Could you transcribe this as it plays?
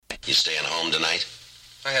You staying home tonight?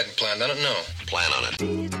 I hadn't planned on it, no. Plan on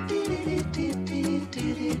it.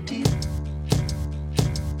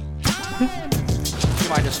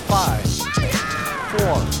 Minus 5,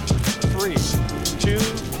 4, 3, 2,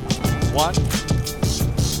 1.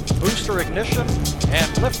 Booster ignition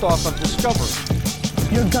and liftoff of Discovery.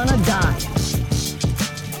 You're gonna die.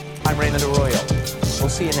 I'm Raymond Arroyo. We'll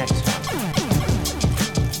see you next time.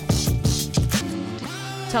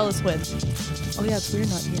 Tell us when. Oh yeah, it's weird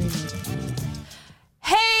not hearing it.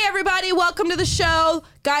 Hey everybody, welcome to the show.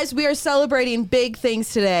 Guys, we are celebrating big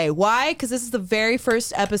things today. Why? Because this is the very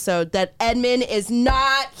first episode that Edmund is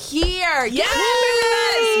not here.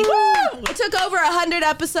 Yes! Woo! It took over 100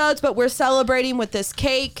 episodes, but we're celebrating with this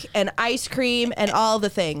cake and ice cream and all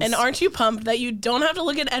the things. And aren't you pumped that you don't have to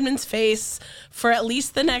look at Edmund's face for at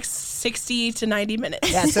least the next 60 to 90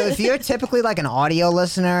 minutes? Yeah, so if you're typically like an audio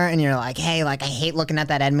listener and you're like, hey, like I hate looking at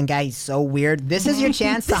that Edmund guy, he's so weird. This is your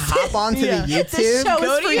chance to hop onto the YouTube This show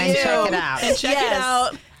Go is to for YouTube and check it out. And check it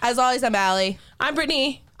out. As always, I'm Allie. I'm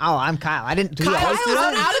Brittany. Oh, I'm Kyle. I didn't do Kyle's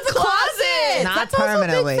that. out of the closet. Not That's also a big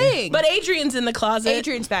permanently. thing. But Adrian's in the closet.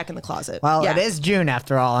 Adrian's back in the closet. Well, Yeah. it is June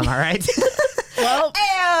after all, am I right? Well,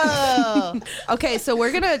 Okay, so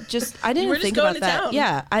we're gonna just. I didn't We're just think going about to that. town.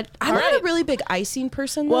 Yeah, I'm All not right. a really big icing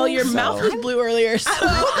person. well, though, your so- mouth was blue earlier, so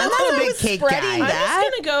I'm not a big cake spreading guy. I'm that.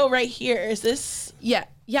 just gonna go right here. Is this? Yeah.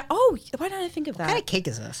 Oh, why didn't I think of What kind that? of cake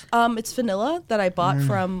is this? It's vanilla that I bought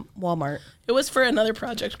from Walmart. It was for another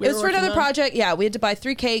project. It was for another project. Yeah, we had to buy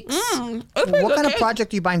 3 cakes. What kind of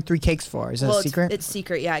project are you buying 3 cakes for? Is it Well, a secret? It's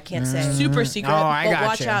secret. Yeah, I can't say. Super secret. Oh, I But got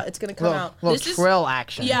watch you. out, it's gonna come little, out. Little This is- trill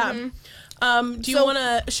action. Yeah. Do you So- want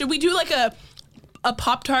to? Should we do like a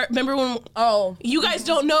Pop-Tart? Remember when? Oh, You guys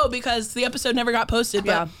don't know because the episode never got posted,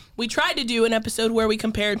 but Yeah. we tried to do an episode where we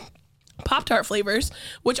compared Pop-Tart flavors,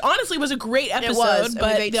 which honestly was a great episode, was, and we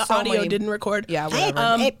but made the so audio many- didn't record. yeah,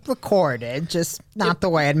 whatever. It recorded, just not the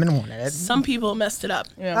way Edmund wanted it. Some people messed it up.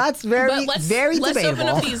 That's very, But very let's debatable.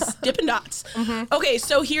 open up these Dippin' Dots. Okay,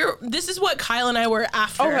 so here, this is what Kyle and I were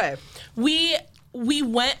after. Okay. We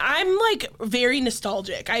went. I'm like very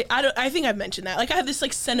nostalgic. I think I've mentioned that. Like I have this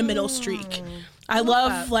like sentimental streak. I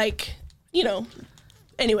love that. like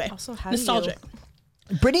Anyway, Also, how do you- nostalgic.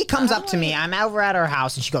 Brittany comes up to me. I'm over at her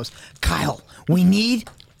house, and she goes, "Kyle, we need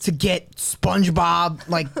to get SpongeBob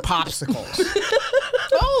like popsicles."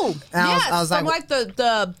 Oh, And yes, I was from like- like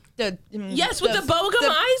the Yes, with the bubblegum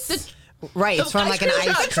eyes. Right, it's from ice like an cream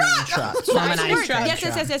ice truck. cream truck. It's from an Ice cream ice cream truck.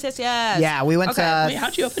 truck. Yes. Yeah, we went Okay. to Wait,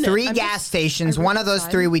 how'd you open it? 3 I'm gas stations. One of those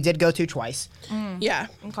 3 we did go to twice, Yeah.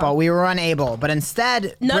 but we were unable. But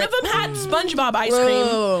instead, None of them had SpongeBob ice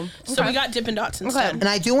Whoa. cream, so we got Dippin' Dots instead. And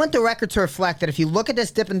I do want the record to reflect that if you look at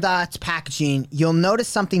this Dippin' Dots packaging, you'll notice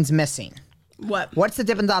something's missing. What? What's the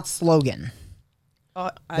Dippin' Dots slogan?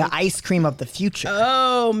 The ice cream of the future.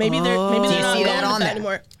 Oh, maybe they're Do you not see going that on with there? that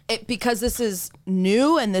anymore. Because this is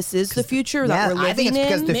new and this is the future that we're living I think it's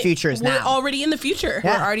because in. the future is We're now. already in the future.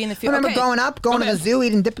 Yeah. We're already in the future. Remember Okay. growing up, going to the zoo,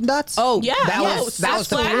 eating Dippin' Dots? Oh, Yeah, that yes, was the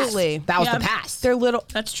past. absolutely. That was Yeah. the past. They're little.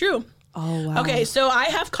 That's true. Oh wow. Okay, so I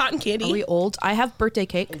have cotton candy. Are we old? I have birthday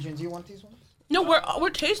cake. Do you want these ones? No, we're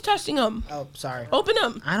taste testing them. Oh, sorry. Open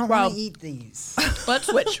them. I don't want to eat these. Let's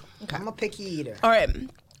switch. I'm a picky eater. All right.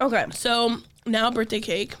 Okay. So now birthday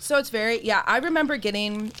cake. So it's I remember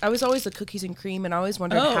I was always the cookies and cream, and I always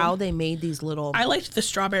wondered Oh. how they made these little. I liked the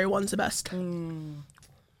strawberry ones the best.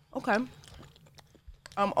 Okay.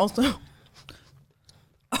 Also,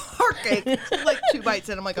 our cake. Like 2 bites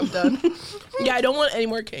in, I'm like, I'm done. Yeah, I don't want any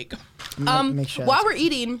more cake. Make sure While we're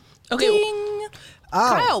eating, Okay. ding.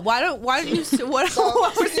 Kyle, why don't you what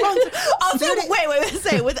we're supposed to, also wait,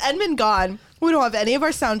 say with Edmund gone, we don't have any of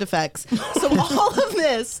our sound effects. So all of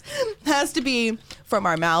this has to be from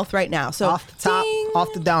our mouth right now. So off the top, ding. off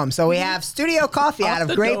the dome. So we have Studio Coffee out of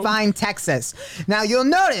the Grapevine, Texas. Now you'll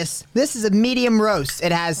notice this is a medium roast.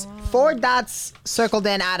 It has 4 dots circled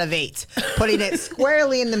in out of 8, putting it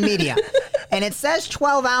squarely in the medium. And it says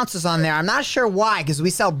 12 ounces on there. I'm not sure why, because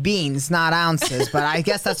we sell beans, not ounces, but I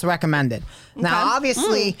guess that's recommended. Now,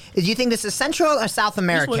 obviously, do you think this is Central or South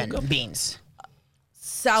American beans?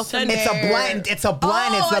 South It's America. It's a blend. It's a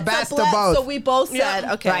blend. Oh, it's the a best blend. of both. So we both said,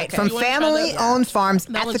 okay. Right, okay. from You wanna try that? family-owned farms,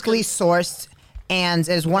 That one's ethically good. sourced, and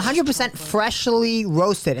is 100% freshly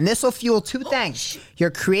roasted. And this will fuel 2 things: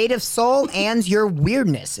 your creative soul and your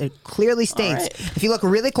weirdness. It clearly states. right. If you look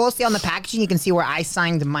really closely on the packaging, you can see where I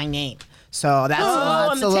signed my name. So that's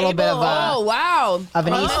on a the little bit of table. a Oh, wow. of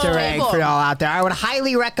an Easter egg for y'all out there. I would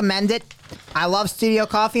highly recommend it. I love Studio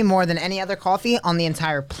Coffee more than any other coffee on the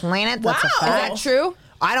entire planet. That's a Wow. Is fact. that true?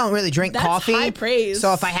 I don't really drink That's coffee. high praise.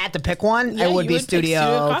 So if I had to pick one, Yeah, it would you be would pick Studio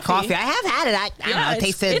Studio Coffee. Coffee. I have had it. I don't know. It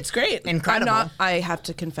tasted it's great. incredible. I have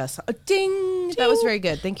to confess. Ding! That was very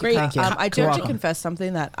good. Thank you. Great. Kyle. Thank you. I do You're have to welcome. confess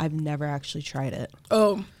something that I've never actually tried it.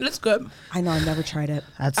 Oh, that's good. I know I've never tried it.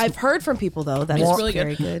 That's- I've heard from people though that It's it's really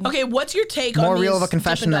very good. good. Okay, what's your take More on real of a these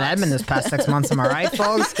confession Dippin' than Dots? Edmund this past 6 months. Am I right,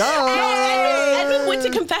 folks? Go! Edmund went to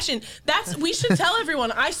confession. We should tell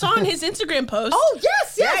everyone. I saw on his Instagram post. Oh,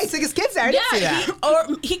 yes. Yeah, he took his kids there. I didn't see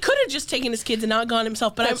that. He could have just taken his kids and not gone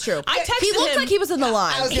himself. But That's true. I texted He looked him. like he was in the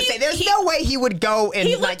line. I was going to say, there's he- no way he would go and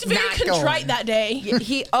He like looked very not go. contrite that day. and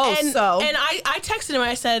I texted him.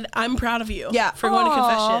 I said, "I'm proud of you. yeah, for going to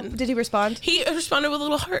Aw. confession." Did he respond? He responded with a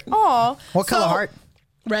little heart. Aw. What color heart?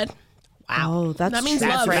 Red. Oh, that's That means true.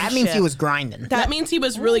 love. That means he was grinding. That means he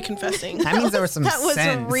was really confessing. That means there was some That was a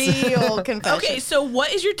sense. real confession. Okay, so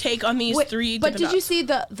what is your take on these Wait, three? but Dippin' did you Dots? see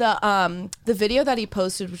the video that he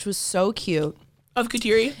posted, which was so cute? of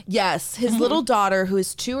Couturier? Yes, his little daughter, who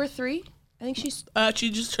is 2 or 3, I think she's She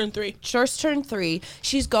just turned 3. just turned 3.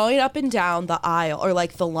 She's going up and down the aisle or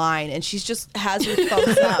like the line, and she's just has her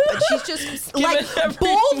thumbs up, and she's just like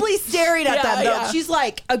boldly staring at them. Yeah. She's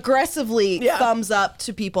like aggressively Yeah. thumbs up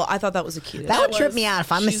to people. I thought that was the cutest. That would was- trip me out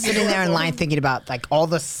if I'm she's sitting there in adorable. line thinking about like all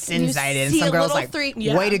the sins You I did, and see some a girls little like, three-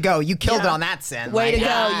 Yeah. "Way to go! You killed it Yeah. on that sin." Way to Like,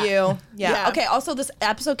 go, you. Yeah. Yeah. Okay. Also, this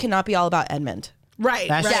episode cannot be all about Edmund. Right.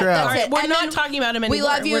 That's right. true. All That's right, it. we're And not then talking about him anymore. We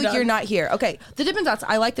love you. We're done. You're not here. Okay. The Dippin' Dots.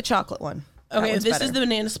 I like the chocolate one. That Okay, one's this better. is the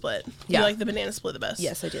banana split. Yeah. You like the banana split the best?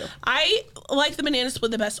 Yes, I do. I like the banana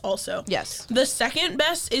split the best also. Yes. The second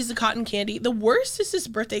best is the cotton candy. The worst is this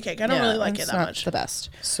birthday cake. I don't really like it it's that not much. The best.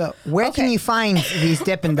 So where can you find these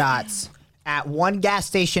Dippin' Dots? At one gas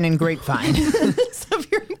station in Grapevine. So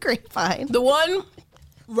if you're in Grapevine, The one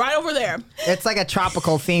right over there. It's like a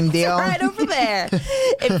tropical theme deal. right over there.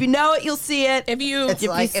 If you know it, you'll see it. If you It's If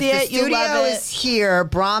like you if see the it, you studio love it. is here,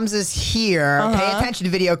 Brahms is here. Pay attention to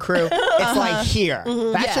video crew. It's like here.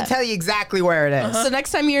 That Yeah. should tell you exactly where it is. So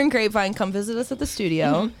next time you're in Grapevine, come visit us at the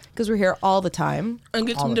studio because we're here all the time. and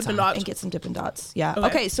get all some the Dippin' time. Dots. And get some Dippin' Dots. Yeah. Okay.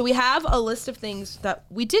 Okay. So we have a list of things that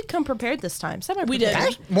we did come prepared this time. We did.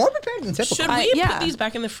 That's more prepared than typical. Should we yeah. put these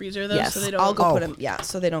back in the freezer though, Yes. so they don't? I'll go Oh. put them. Yeah.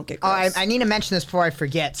 So they don't get Oh, gross. I need to mention this before I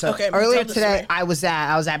forget. So Okay, earlier tell the today, story. I was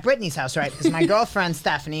at Brittany's house, right? Because my girlfriend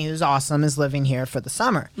Stephanie, who's awesome, is living here for the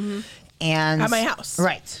summer, and At my house.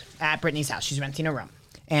 right? At Brittany's house, she's renting a room.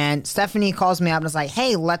 And Stephanie calls me up and is like,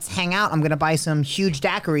 "Hey, let's hang out. I'm gonna buy some huge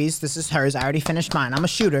daiquiris. This is hers. I already finished mine. I'm a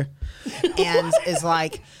shooter." And is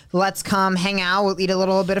like, "Let's come hang out. We'll eat a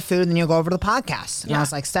little bit of food, and then you'll go over to the podcast." And I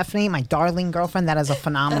was like, "Stephanie, my darling girlfriend, that is a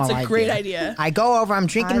phenomenal That's a idea. great idea. I go over. I'm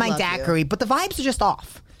drinking I my love you. daiquiri, but the vibes are just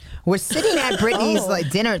off. We're sitting at Brittany's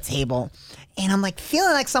like dinner table, and I'm like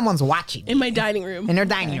feeling like someone's watching In my dining room. in her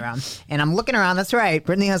dining room. And I'm looking around. That's right.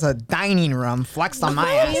 Brittany has a dining room flexed on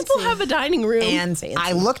my ass. People have a dining room. And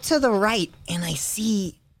I look to the right and I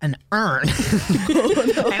see an urn.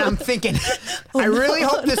 And I'm thinking, I really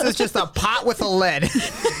hope this is just a pot with a lid.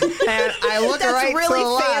 And I look That's right really to the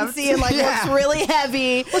left. fancy and like Yeah. looks really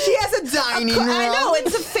heavy. Well, she has a dining room. I know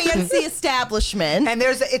it's a fancy establishment. And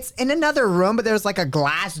it's in another room, but there's like a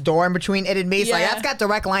glass door in between it and me. So like, Yeah. that's got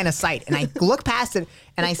direct line of sight. And I look past it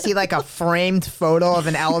and I see like a framed photo of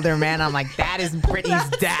an elder man. I'm like, that is Brittany's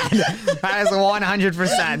dad. That is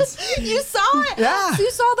 100%. You saw it. Yeah. You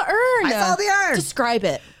saw the urn. I saw the urn. Describe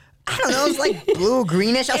it. I don't know. It's like blue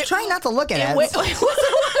greenish. I was trying not to look at it.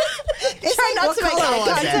 It's Try like, not what to make color eye was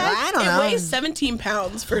it? contact. I don't It know. weighs 17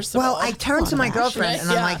 pounds, first of Well, all. I turned to my girlfriend and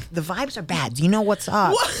I'm Yeah. like, the vibes are bad. Do you know what's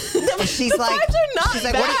up? And she's like, vibes are not she's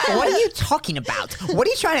like, bad. what are you talking about? What are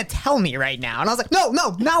you trying to tell me right now? And I was like, no,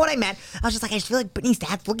 not what I meant. I was just like, I just feel like Brittany's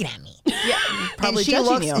dad's looking at me. Yeah, probably And she judging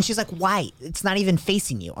looks you. and she's like, why? It's not even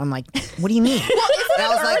facing you. I'm like, what do you mean? And I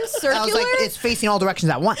was an like, urn circular? it's facing all directions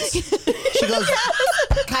at once. She goes,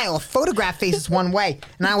 Kyle, a photograph faces one way.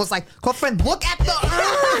 And I was like, girlfriend, look at the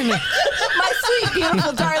urn. My sweet,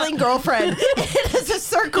 beautiful, darling girlfriend. It is a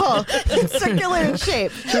circle. It's circular in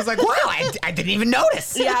shape. She was like, wow, I didn't even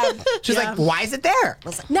notice. Yeah. She was Yeah. like, why is it there? I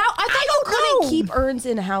was like, Now, I thought you don't couldn't know. keep urns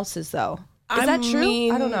in houses, though. Is I that true?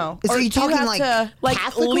 mean- I don't know. So Or you do you talking have like to,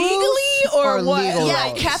 Catholic legally rules or what? legal yeah,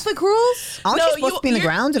 rules? Catholic rules? Aren't you supposed to be in the you're-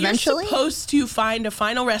 ground eventually? You're supposed to find a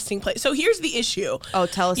final resting place. So here's the issue. Oh,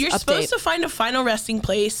 tell us, You're update. supposed to find a final resting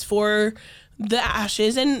place for the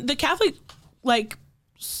ashes, and the Catholic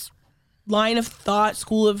line of thought,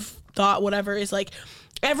 school of thought, whatever, is like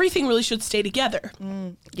everything really should stay together.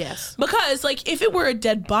 Yes. Because if it were a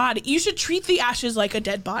dead body, you should treat the ashes like a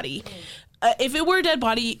dead body. if it were a dead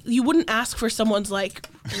body, you wouldn't ask for someone's like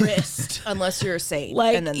wrist. Unless you're a saint.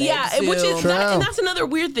 Like, and then they yeah, which is exhume. and that's another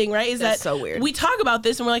weird thing, right? Is That's that so weird. we talk about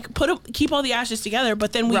this and we're like, keep all the ashes together,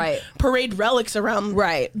 but then we Right. parade relics around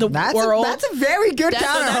the That's world. that's a very good So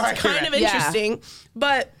counter. that's kind of interesting,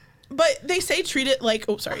 but they say treat it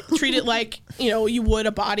like you would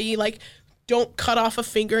a body. Like, don't cut off a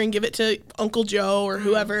finger and give it to Uncle Joe or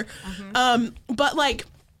whoever. But like,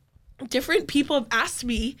 different people have asked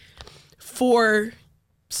me for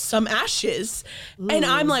some ashes, and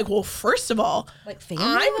I'm like, well, first of all, Like family?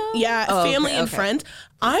 family and friends.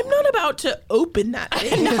 I'm not about to open that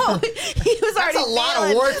thing. No, he was already That's a lot of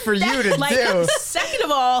feeling- work for you to Like, do. second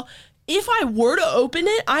of all, if I were to open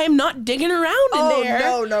it, I am not digging around in there.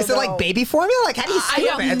 no. Is it like baby formula? Like, how do you scoop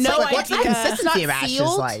have it? It's no like, what's the idea. consistency of It's not ashes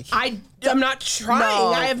sealed? like? I'm not trying. No.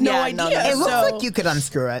 I have no Yeah, idea. no, It looks So- like you could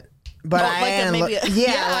unscrew it, but Well, I like a- didn't maybe look- a-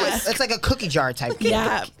 yeah, it's like a cookie jar type. Cake.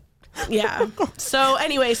 Yeah. So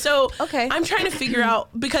anyway, Okay. I'm trying to figure out,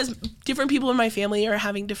 because different people in my family are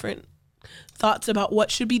having different thoughts about what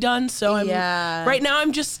should be done. So right now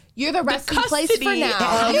I'm just You're the resting place for custody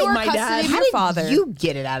now. of You are my custody dad. of How your did father. you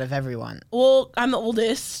get it out of everyone? Well, I'm the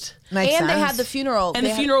oldest, Makes and they sense. had the funeral. and They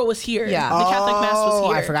the had- funeral was here. Yeah. The Catholic Mass was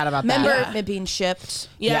here. I forgot about Remember that. it being shipped?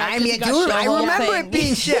 Yeah, I 'cause mean, it got I shipped. remember thing. it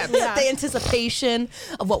being shipped. The anticipation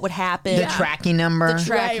of what would happen. The tracking number. The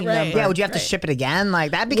tracking Right. number. Yeah, would you have to ship it again?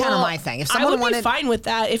 Like, that'd be kind of Well, my thing. If I someone would wanted, be fine with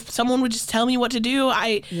that if someone would just tell me what to do.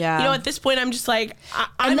 At this point, I'm just like,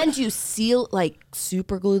 And then do you seal, like,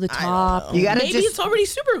 super glue the top? you gotta maybe just it's already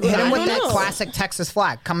super good. hit I him with don't that know. classic Texas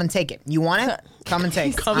flag. Come and take it. You want it? Come and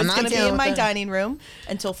take it. Come, I'm it's not It's gonna be dealing in with my it. dining room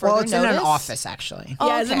until further Well, it's notice. in an office actually. Oh,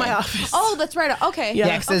 Yeah, it's in my office. Oh, that's right. Okay. Yeah,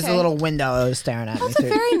 because there's a okay. little window staring at me. That's a too.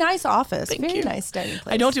 very nice office. Very you. nice dining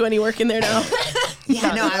place. I don't do any work in there now.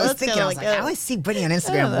 Yeah, no, I was that's thinking, kinda I was like like, I it. always see Brittany on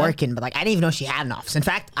Instagram working, but like, I didn't even know she had an office. In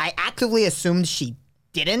fact, I actively assumed she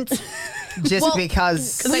didn't, just Well,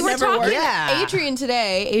 because. We I were never talking work. to Yeah. Adrian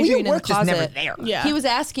today. Well, Adrian your in work the is closet. never there. Yeah. He was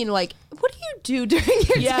asking, like, what do you do during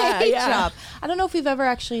your day Yeah. job? I don't know if we've ever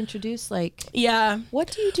actually introduced, like, Yeah.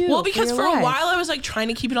 what do you do? Well, because your for a life? while I was like trying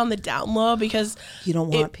to keep it on the down low because you don't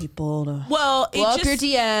want people to well, it blow up just your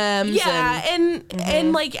DMs. yeah,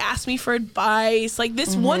 and like ask me for advice. Like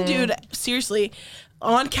this one dude, seriously,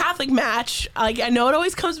 on Catholic Match. Like I know it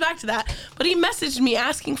always comes back to that, but he messaged me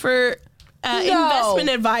asking for investment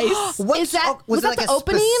advice. Is that- was it that like the a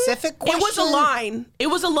opening? specific question? It was a line. It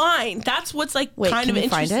was a line. That's what's like Wait, kind can of you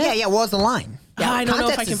find interesting. it? Yeah, what was the line? I don't know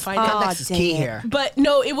if I Context can is- find it. Context is dang key it. here. But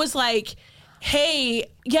no, it was like, hey,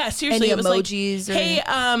 yeah, seriously, Any it was emojis or- like,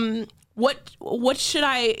 hey, what should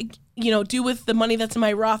I, do with the money that's in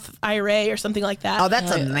my Roth IRA or something like that? Oh,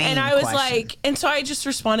 that's a lame And I was question. like, and so I just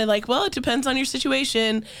responded like, well, it depends on your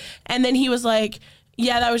situation. And then he was like,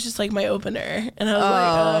 yeah, that was just like my opener. And I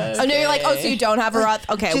was like, Oh, no, you're like, oh, so you don't have a Roth?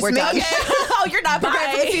 Okay, Just we're make done. it- Oh, you're not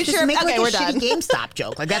prepared for the Bye. future? Just make Okay, like we're a done. shitty GameStop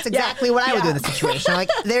joke. Like that's exactly what I would do in the situation. Like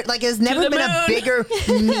there's never the been a moon. bigger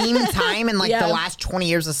meme time in like Yeah. the last 20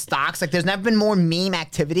 years of stocks. Like there's never been more meme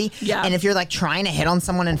activity. Yeah. And if you're like trying to hit on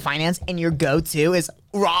someone in finance and your go-to is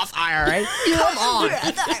Roth IRA, come on.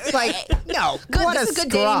 Like no, Good, what this a is good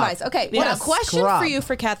dating scrub. advice. Okay, What well, a a question scrub. for you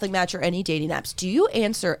for Catholic Match or any dating apps. Do you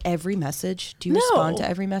answer every message? Do you No. respond to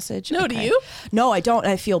every message? No, do you? No, I don't.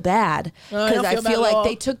 I feel bad I because don't I feel bad feel at like all.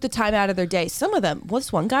 they took the time out of their day. Some of them.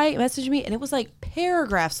 This one guy messaged me and it was like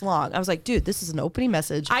paragraphs long. I was like, dude, this is an opening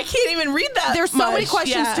message. I can't even read that. There's so many much.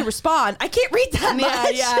 questions Yeah. to respond. I can't read that Yeah,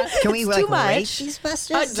 much. yeah. Can we It's like too much. rate these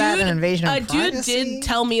messages? Is that an invasion of a dude privacy? did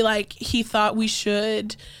tell me like he thought we should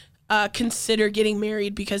consider getting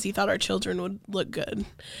married because he thought our children would look good.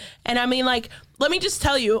 And I mean, like, let me just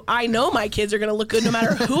tell you, I know my kids are going to look good no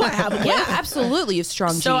matter who I have them Yeah, with. absolutely. You have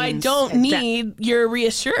strong So I genes. don't need your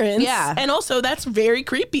reassurance. Yeah. And also, that's very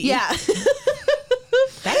creepy. Yeah.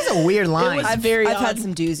 That is a weird line. was very I've odd. had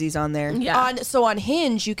some doozies on there. Yeah. So on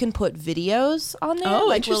Hinge, you can put videos on there. Oh,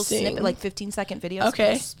 like little interesting. snippet, like 15-second videos.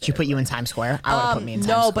 Okay. Did you put you in Times Square? I would have put me in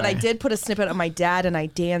Times Square. No, but I did put a snippet of my dad and I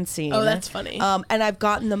dancing. Oh, that's funny. And I've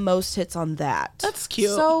gotten the most hits on that. That's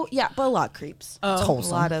cute. So yeah, but a lot of creeps. It's A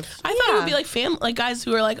wholesome. lot of. I thought it would be like like guys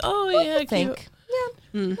who are like, oh, yeah, I cute. think. Yeah.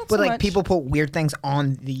 Not But so like much. people put weird things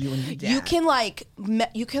on the you and your dad. You can like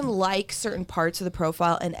you can like certain parts of the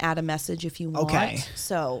profile and add a message if you want. Okay.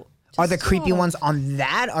 So Are the just creepy sort of- ones on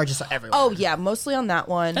that or just everywhere? Oh yeah, mostly on that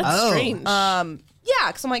one. That's Oh. strange. Yeah, Yeah,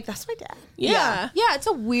 because I'm like, that's my dad. Yeah. Yeah, it's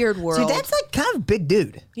a weird world. See, that's like kind of a big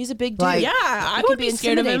dude. He's a big dude. Like- Yeah, I He would could be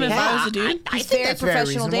scared of him if I was a dude. I He's think very that's very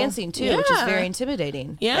professional reasonable. dancing too, which is Yeah. very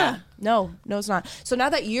intimidating. Yeah. No, it's not. So now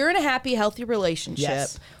that you're in a happy, healthy relationship,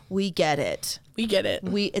 Yes. we get it. We get it.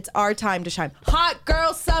 It's our time to shine. Hot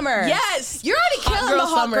girl summer. Yes. You're already Hot killing girl the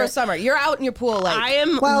hot summer. girl summer. You're out in your pool like I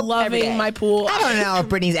am Well, every loving day. my pool. I don't know if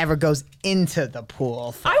Brittany's ever goes into the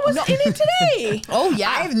pool. I was in it today. Oh yeah.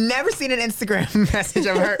 I've never seen an Instagram message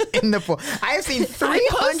of her in the pool. I have seen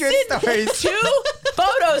 300 I posted stories. 2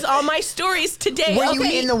 photos on my stories today. Were you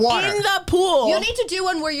in the water? In the pool. You need to do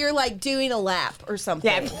one where you're like doing a lap or something.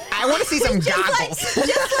 Yeah, I want to see some Just like goggles. we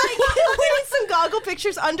need some goggle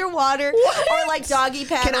pictures underwater or like doggy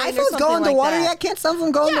paddling. Can or iPhones something go in the like water that. yet? Can't some of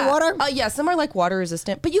them go in the water? Yeah, some are like water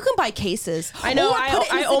resistant, but you can buy cases. I know. Or put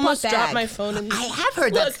it in I a Ziploc almost bag. dropped my phone. In I have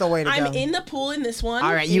heard that's the way to I'm go. in the pool in this one.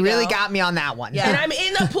 All right, you really go. got me on that one. Yeah. And I'm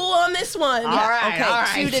in the pool on this one. All right, Okay, all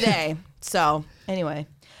right. 2 today. So anyway.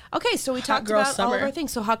 Okay, so we talked girl about all of summer. our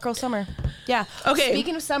things. So hot girl summer. Yeah. Okay.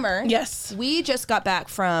 Speaking of summer. Yes. We just got back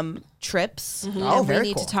from trips. Oh, and very we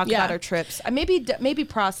need cool. to talk Yeah. about our trips. Maybe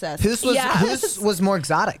process. Whose was more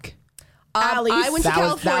exotic? Allie's. I went to That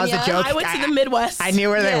was California. a joke. I went to the Midwest. I knew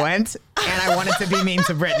where they Yeah. went, and I wanted to be mean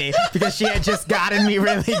to Brittany because she had just gotten me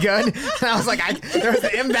really good, and I was like, there was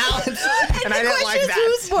an imbalance, and I didn't like Question is, that.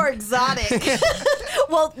 who's more exotic?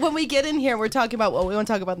 Well, when we get in here, we're talking about what we want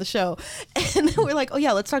to talk about in the show, and then we're like, oh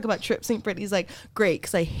yeah, let's talk about trips. And Brittany's like, great,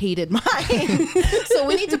 because I hated mine. So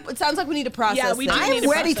we need to. It sounds like we need to process. Yeah, we this. do I'm need to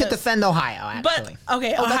ready to process. defend Ohio, But actually.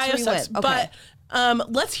 okay, Oh, that's Ohio where we sucks. went. Okay. But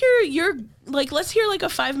let's hear your let's hear like a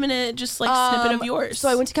 5-minute just like snippet of yours. So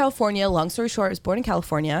I went to California. Long story short, I was born in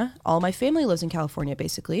California. All my family lives in California,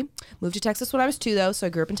 basically. Moved to Texas when I was 2, though, so I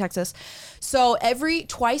grew up in Texas. So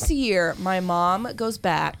twice a year, my mom goes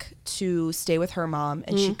back to stay with her mom,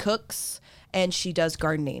 and she cooks and she does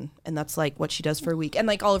gardening, and that's like what she does for a week. And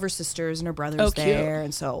like all of her sisters and her brothers cute. there,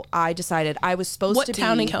 and so I decided I was supposed What to be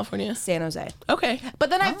town in California? San Jose. Okay. But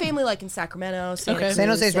then I have family like in Sacramento, Santa Okay. Cruz, San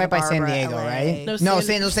Jose's right by San Barbara, Diego, LA. right? No, No, San-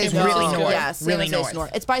 San Jose's San really Francisco. north. Yeah, San really Jose's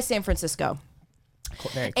north. It's by San Francisco.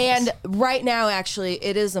 Very close. And right now, actually,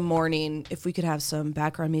 it is a morning. If we could have some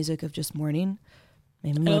background music of just morning.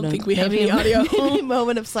 Maybe I don't think we have any audio. Maybe a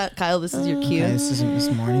moment of silence. Kyle, this is your cue. Okay, this isn't this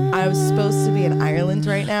morning. I was supposed to be in Ireland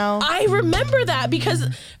right now. I remember that because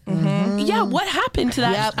yeah, what happened to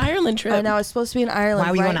that Yep. Ireland trip? I know I was supposed to be in Ireland. Why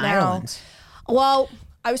were you right in now. Ireland? Well,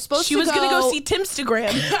 I was supposed She to was go. gonna go see Timstagram.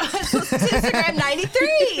 Instagram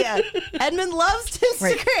 93. Edmund loves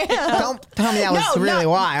Instagram. Don't tell me that was really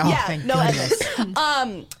why. Oh, Yeah, thank no. goodness.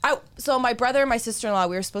 So my brother and my sister-in-law,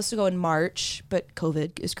 we were supposed to go in March, but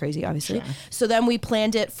COVID is crazy, obviously. So then we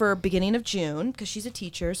planned it for beginning of June because she's a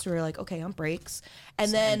teacher. So we were like, okay, on breaks.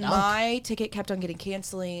 And then my ticket kept on getting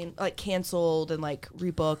canceled and like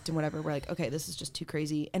rebooked and whatever. We're like, okay, this is just too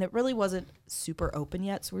crazy. And it really wasn't super open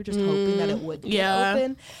yet. So we are just hoping that it would get Yeah.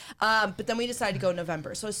 open. But then we decided to go in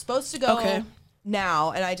November. So I was supposed to go Okay.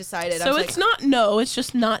 now. And I decided. I So was it's like, it's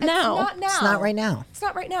just not now. Not now. It's not right now. It's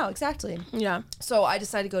not right now, exactly. Yeah. So I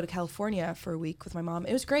decided to go to California for a week with my mom.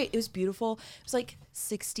 It was great. It was beautiful. It was like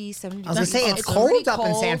 60, 70 I was gonna say it's pretty cold up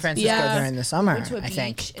in San Francisco Yeah. during the summer. Went to a I beach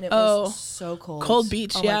think. and it Oh. was so cold. Cold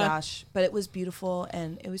beach, oh yeah. my gosh. But it was beautiful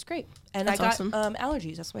and it was great. And That's I got awesome.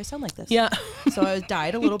 allergies. That's why I sound like this. Yeah. So I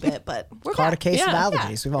died a little bit, but we're Caught a back. case Yeah. of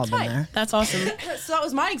allergies. We've all it's been fine. there. That's awesome. So that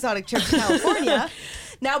was my exotic trip to California.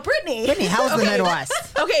 Now, Brittany. Brittany, how was the Midwest?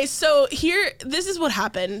 Okay, so this is what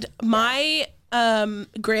happened. My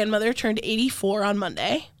grandmother turned 84 on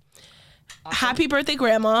Monday. Happy birthday,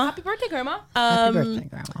 Grandma. Happy birthday, Grandma. Happy birthday,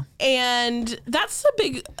 Grandma. And that's a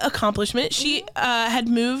big accomplishment. She had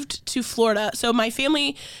moved to Florida. So my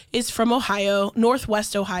family is from Ohio,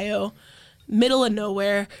 Northwest Ohio, middle of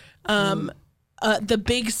nowhere. The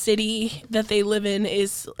big city that they live in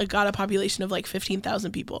is got a population of like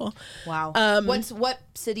 15,000 people. Wow. What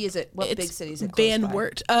city is it? What big city is it? close by? Van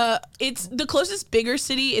Wert. It's the closest bigger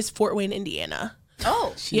city is Fort Wayne, Indiana.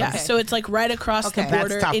 Oh, Yeah, okay. so it's like right across Okay. the That's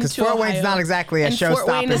border That's tough because into Fort Wayne's Ohio. not exactly a And Fort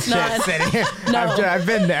Wayne showstopper is not. city. No. I've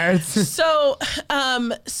been there. It's-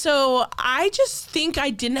 So I just think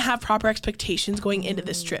I didn't have proper expectations going into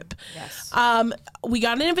this trip. Yes. We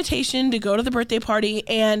got an invitation to go to the birthday party,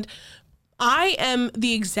 and I am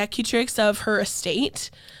the executrix of her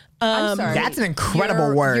estate. I'm sorry. That's an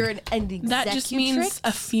incredible word. You're an executrix? That just means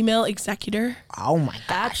a female executor. Oh my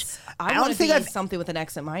gosh. That's. I I don't want to think be I've- something with an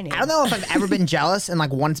X in my name. I don't know if I've ever been jealous and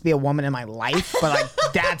like wanted to be a woman in my life, but like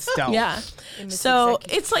that's dope. Yeah. Miss So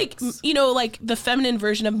Executrix. it's like, you know, like the feminine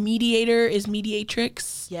version of mediator is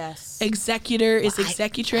mediatrix. Yes. Executor is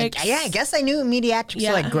executrix. I guess I knew mediatrix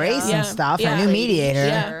Yeah. like Grace Yeah. and stuff. Yeah. I knew mediator.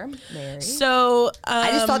 Yeah. Sure, Mary. So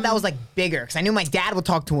I just thought that was like bigger because I knew my dad would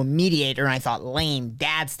talk to a mediator, and I thought lame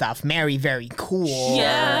dad stuff. Mary, very cool.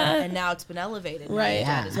 yeah. And now it's been elevated. Now Right, your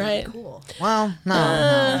dad is right. really cool. Well,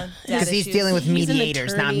 no, because Dad he's issues. dealing with He's an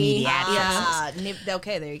mediators, not attorney. mediatrix.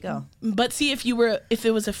 Okay, there you go. But see, if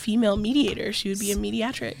it was a female mediator, she would be a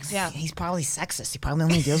mediatrix. Yeah. He's probably sexist. He probably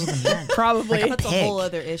only deals with the men. Probably. That's a pig. whole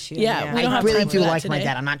other issue. Yeah, we don't I have really time do for that like my today.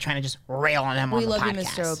 dad. I'm not trying to just rail on him on We the love you, podcast.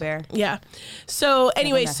 Mr. O'Bear. Yeah. So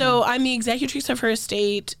anyway, met so I'm the executrix of her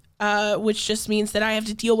estate, which just means that I have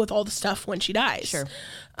to deal with all the stuff when she dies. Sure.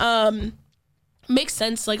 Makes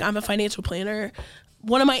sense. Like, I'm a financial planner.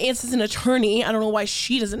 One of my aunts is an attorney. I don't know why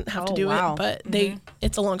she doesn't have to Oh, do wow. it, but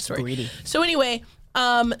it's a long story. Greedy. So anyway,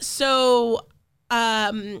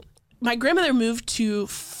 my grandmother moved to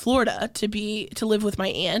Florida to live with my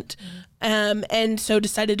aunt, and so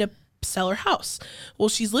decided to sell her house. Well,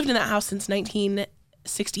 she's lived in that house since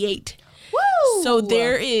 1968. Woo! So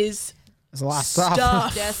there is There's a lot of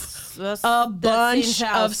stuff. a bunch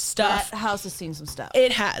of stuff. That house has seen some stuff.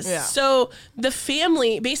 It has. Yeah. So the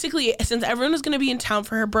family, basically, since everyone was going to be in town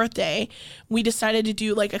for her birthday, we decided to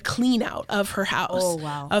do like a clean out of her house. Oh,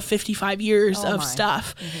 wow. Of 55 years Oh, of my.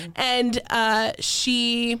 stuff. And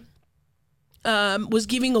she was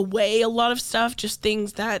giving away a lot of stuff, just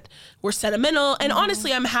things that were sentimental. And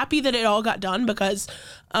honestly, I'm happy that it all got done because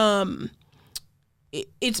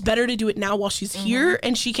it's better to do it now while she's here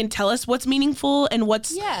and she can tell us what's meaningful and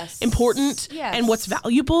what's Yes. important Yes. and what's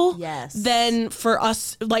valuable Yes. than for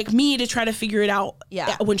us, like me, to try to figure it out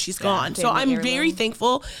Yeah. when she's gone. So Family I'm very heirloom.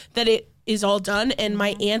 thankful that it is all done, and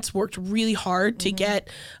my aunts worked really hard to get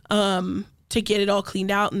it all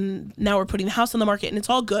cleaned out, and now we're putting the house on the market and it's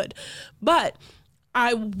all good. But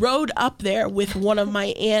I rode up there with one of my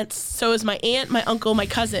aunts. So it was my aunt, my uncle, my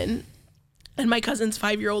cousin, and my cousin's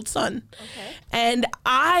 5-year-old son. Okay. And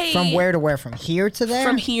From where to where? From here to there?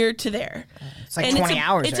 From here to there. It's like And 20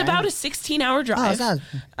 hours. It's right? about a 16-hour Oh, drive. it's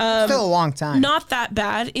not, still a long time. Not that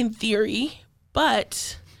bad in theory,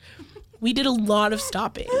 but we did a lot of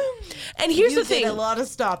stopping. And here's the thing. a lot of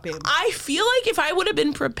stopping. I feel like if I would have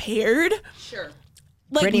been prepared, Sure.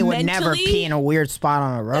 like Brittany would mentally, never pee in a weird spot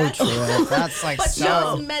on a road trip. That's like But so.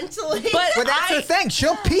 just mentally. but That's I, her thing.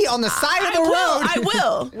 She'll pee on the side of the road. I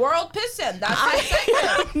will. World pissing. That's her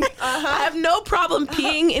segment. I have no problem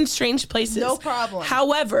peeing in strange places. No problem.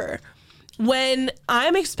 However, when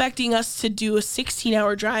I'm expecting us to do a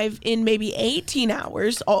 16-hour drive in maybe 18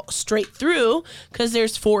 hours all straight through, because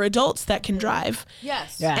there's 4 adults that can drive,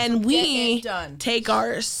 Yes. Yeah. and Get we it done. take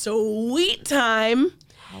our sweet time,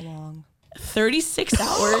 How long? 36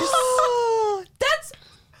 hours. That's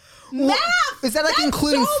math. Is that like That's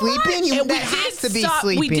including so sleeping? much. You, And that has to be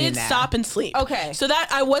sleeping. We did in that. stop and sleep. Okay. So that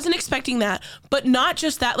I wasn't expecting that, but not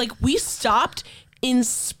just that. Like, we stopped in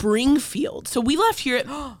Springfield. So we left here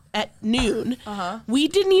at noon. We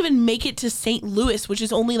didn't even make it to St. Louis, which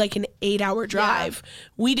is only like an 8-hour drive.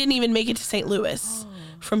 We didn't even make it to St. Louis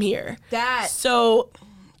from here. So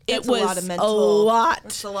That's it a was lot of a mental- lot.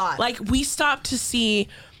 That's a lot. Like, we stopped to see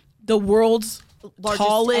the world's Largest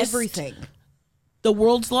tallest everything. the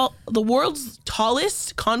world's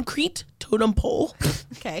tallest concrete totem pole,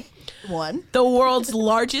 Okay. One. the world's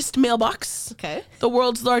largest mailbox, Okay. the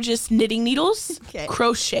world's largest knitting needles, Okay.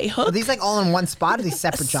 crochet hook. Are these like all in one spot? Or are these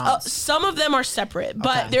separate jobs? Some of them are separate,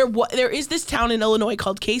 but Okay. there is this town in Illinois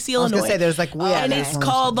called Casey, I was Illinois. gonna say there's like and there's it's one-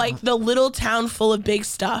 called like the little town full of big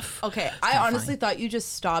stuff. Okay. I honestly thought you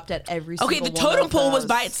just stopped at every single Okay, the one totem of pole was those.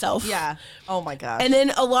 by itself. Yeah. Oh my gosh. And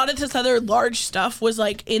then a lot of this other large stuff was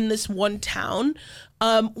like in this one town.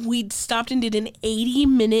 We stopped and did an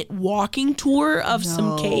 80-minute walking tour of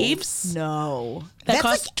some caves. No. That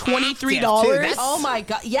That's, cost like, $23. active, too. That's- Oh my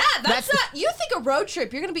god. Yeah, that's That's- not. You think a road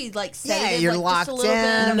trip? You're gonna be like sedated, you're like, just a locked little bit.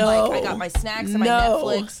 in. I'm No. like, I got my snacks and my No.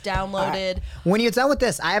 Netflix downloaded. When you're done with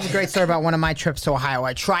this, I have a great story about one of my trips to Ohio.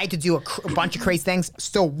 I tried to do a bunch of crazy things,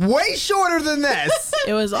 still way shorter than this.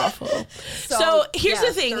 It was awful. So, So here's yeah,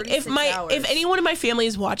 the thing: 36 if hours. anyone in my family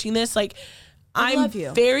is watching this, like, I'm love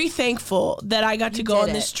you. very thankful that I got to go did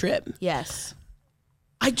on this it. trip. Yes.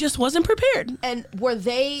 I just wasn't prepared. And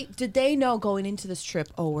did they know going into this trip,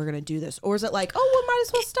 oh, we're going to do this? Or is it like, oh, we might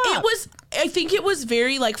as well stop? I think it was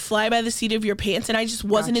very like fly by the seat of your pants, and I just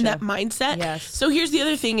wasn't in that Gotcha. mindset. Yes. So here's the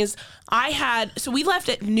other thing is we left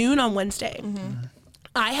at noon on Wednesday.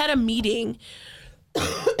 I had a meeting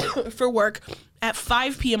for work at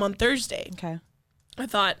 5 p.m. on Thursday. Okay. I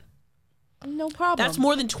thought, No problem. that's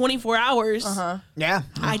more than 24 hours. Yeah.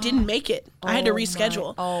 I didn't make it. I had to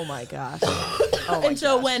reschedule. Oh my gosh. And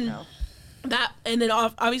so when that, and then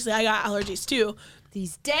obviously I got allergies too.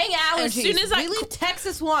 These dang allergies. As soon as we leave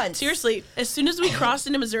Texas once. Seriously, as soon as we crossed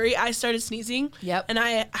into Missouri, I started sneezing. Yep. And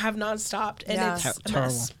I have not stopped. And Yeah. it's a Terrible.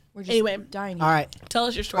 mess. We're just Anyway, dying. All right. tell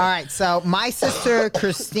us your story. All right, so my sister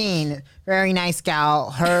Christine, very nice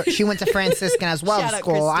gal. She went to Franciscan as well, Shout the out,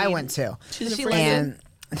 school I Christine. went to. She's a she friend. listen?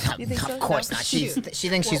 You think so? Of course No. not. She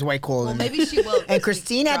thinks she's way cooler than me. Maybe she will. And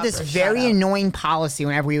Christine had this very annoying policy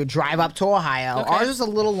whenever we would drive up to Ohio. Okay. Ours was a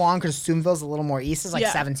little long because Steubenville's a little more east. It's like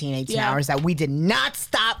Yeah. 17, 18 Yeah. hours that we did not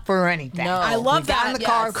stop for anything. No. I love we got that. in the Yeah,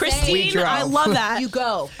 car, same. we Christine, drove. I love that. You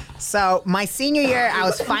go. So my senior year, I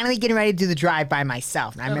was finally getting ready to do the drive by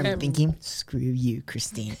myself. And I remember Okay. thinking, screw you,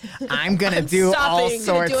 Christine. I'm going to do all stopping. You're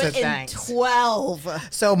sorts Do of it in things. 12.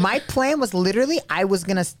 So my plan was literally I was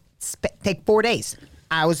going to take 4 days.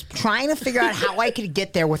 I was trying to figure out how I could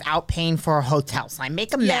get there without paying for a hotel. So I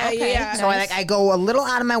make a map. yeah. So I go a little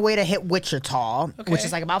out of my way to hit Wichita, which Okay.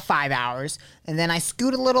 is like about 5 hours. And then I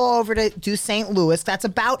scoot a little over to do St. Louis. That's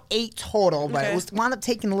about 8 total, but Okay. it was wound up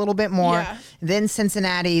taking a little bit more. Yeah. Then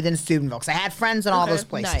Cincinnati, then Steubenville. Because I had friends in all Okay. those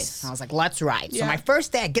places. Nice. And I was like, let's ride. So Yeah. my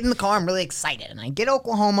first day, I get in the car, I'm really excited. And I get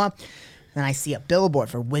Oklahoma. And I see a billboard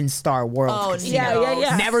for WinStar World Oh, Casino.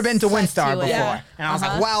 Yeah. Never been to Let's WinStar do it. before. Yeah. And I was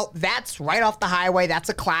like, well, that's right off the highway. That's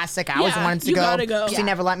a classic. I always Yeah, wanted to you go. gotta go. She Yeah.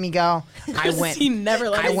 never let me go. I went. She never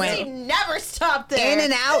let I me went He never stopped there. in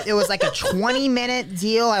and out. It was like a 20-minute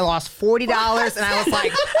deal. I lost $40, and I was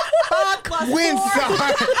like, fuck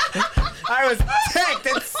WinStar. I was ticked.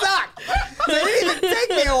 It sucked. So it didn't even take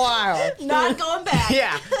me a while. Not going back.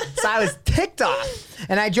 Yeah. So I was ticked off.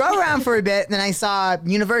 And I drove around for a bit, and then I saw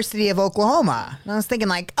University of Oklahoma. And I was thinking,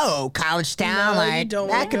 like, oh, college town, No, you like, don't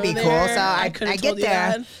that wanna could be go cool. there. So I I could've get told you there.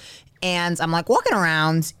 that. And I'm like walking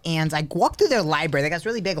around, and I walk through their library. They got this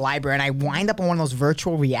really big library, and I wind up on one of those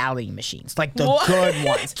virtual reality machines, like the What? good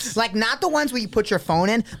ones, like not the ones where you put your phone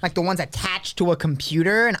in, like the ones attached to a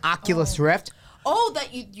computer, an Oculus Rift. Oh,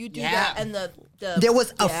 that you do Yeah. that and the There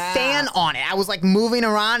was a Yeah. fan on it. I was like moving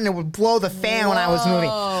around, and it would blow the fan when I was moving.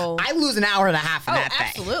 Whoa. I lose an hour and a half in Oh, that thing.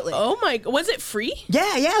 absolutely. Oh my, was it free?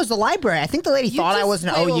 Yeah, it was the library. I think the lady You thought I just- was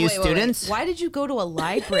an wait, OU wait, student. Why did you go to a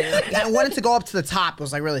library? I wanted to go up to the top. It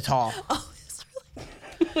was like really tall.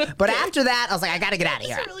 But after that, I was like, I gotta get out of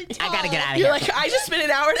here. really I gotta get out of You're here. like, I just spent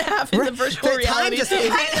an hour and a half in the virtual The time reality. just-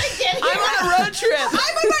 thing. I'm on a road trip.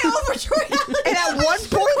 I'm in my overjoyed. And at one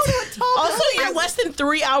point, Also, you're less than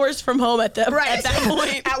 3 hours from home at that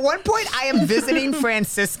point. At one point, I am visiting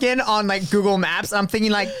Franciscan on like Google Maps. I'm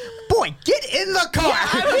thinking like, boy, get in the car.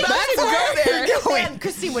 I'm about That's to where go there. you're going. Man,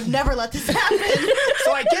 Christine would never let this happen.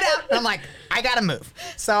 So I get out and I'm like, I gotta move.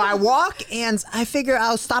 So I walk and I figure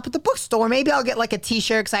I'll stop at the bookstore. Maybe I'll get like a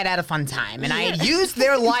t-shirt because I'd had a fun time. And I had used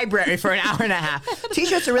their library for an hour and a half.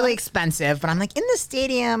 T-shirts are really expensive, but I'm like in the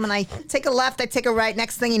stadium and I take a left, I take a right.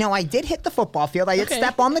 Next thing you know, I did hit the football field. I did Okay.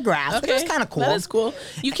 step on the grass, but it was kind of cool. That is cool.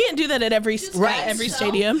 You can't do that at every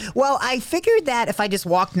stadium. Well, I figured that if I just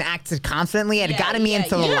walked and acted confidently, it had Yeah, gotten me yeah,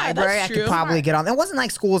 into the yeah, library. I that's could true. probably get on. It wasn't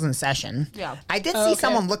like school's in session. Yeah. I did Oh, see okay.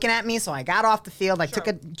 someone looking at me, so I got off the field. I took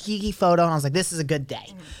a geeky photo, and I was like, this is a good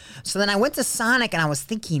day. So then I went to Sonic, and I was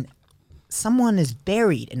thinking, someone is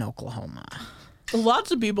buried in Oklahoma.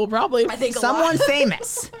 Lots of people probably. I think Someone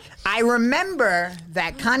famous. I remember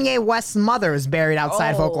that Kanye West's mother is buried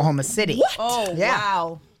outside of Oh. Oklahoma City. What? Oh, Yeah.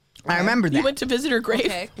 wow. I remember that. You went to visit her grave.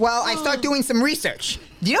 Okay. Well, I start doing some research.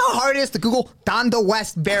 Do you know how hard it is to Google Donda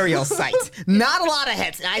West burial site? Not a lot of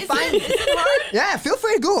hits. I find Is it hard? Yeah, feel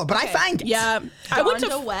free to Google, but I find it. Yeah, I went to.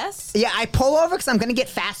 Donda West? Yeah, I pull over because I'm gonna get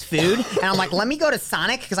fast food, and I'm like, let me go to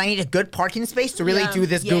Sonic because I need a good parking space to really Yeah. do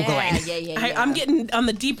this Googling. Yeah. I'm getting on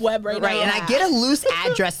the deep web right Right, now. and I get a loose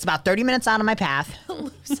address. It's about 30 minutes out of my path,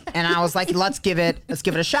 and I was like, let's give it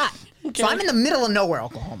a shot. So I'm in the middle of nowhere,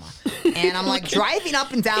 Oklahoma, and I'm like driving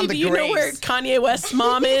up and down Hey, the do you know where graves. Kanye West's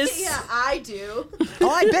mom is? Yeah, I do. Oh,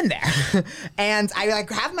 I've been there. And I like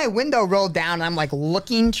have my window rolled down and I'm like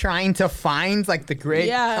looking, trying to find like the grid.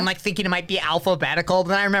 Yeah. I'm like thinking it might be alphabetical, but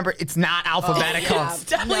then I remember it's not alphabetical. yeah. It's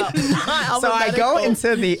definitely not So I go alphabetical.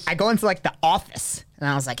 into like the office. And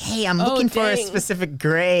I was like, hey, I'm looking for a dang. specific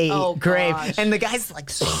grave. Oh, gosh. And the guy's like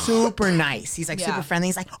super nice. He's like Yeah. super friendly.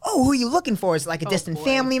 He's like, oh, who are you looking for? Is it like a distant boy.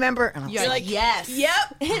 family member? And I was You're like, like, yes.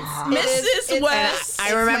 Yep, It's Mrs. West. I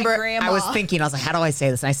It's my remember grandma. I was thinking, I was like, how do I say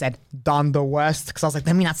this? And I said, Donda West. Because I was like,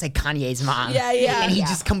 let me not say Kanye's mom. Yeah. And he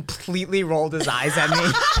just completely rolled his eyes at me.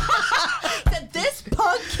 Said, this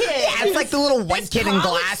punk Yeah, it's like the little white kid in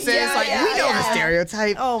glasses. We know the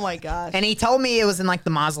stereotype. Oh my gosh. And he told me it was in like the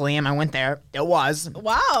mausoleum. I went there. It was.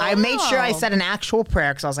 Wow. I made sure I said an actual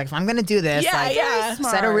prayer because I was like, if I'm gonna do this,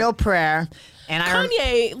 said a real prayer. And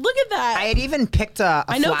Kanye, look at that. I had even picked a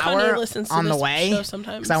I know flower Kanye listens to on the this way show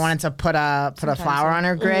sometimes. because I wanted to put a flower on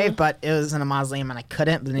her grave, but it was in a mausoleum and I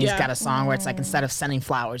couldn't. But then he's got a song where it's like instead of sending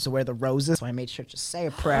flowers, to wear the roses. So I made sure to say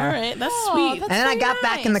a prayer. All right, that's sweet. That's And then I got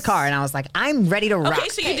back in the car and I was like, I'm ready to rock. Okay,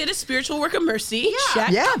 so you did a spiritual work of mercy. Yeah.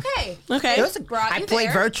 Check. Yeah. Okay. It was I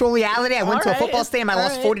played virtual reality. I went to a football stadium. I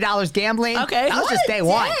lost $40 gambling. Okay. That was just day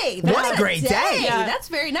one. What a great day. Yeah. That's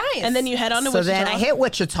very nice. And then you head on to So Wichita. then I hit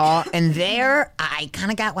Wichita, and there I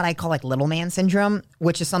kind of got what I call like little man syndrome,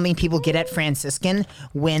 which is something people get at Franciscan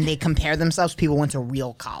when they compare themselves. People went to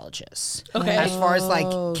real colleges. Okay. As far as like,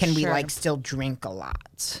 can we sure. like still drink a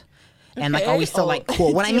lot? And like, are we still like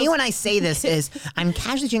cool? What I mean when I say this is I'm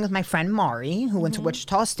casually drinking with my friend Mari, who went to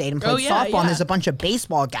Wichita State and played softball, and there's a bunch of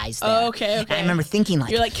baseball guys there. Okay. And I remember thinking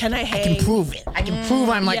like, You're like, can I hang? I can prove it. I can prove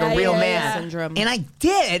I'm like a real man. Syndrome. And I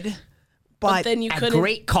did, but then you at couldn't-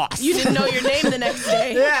 great cost. You didn't know your name the next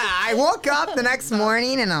day. Yeah, I woke up the next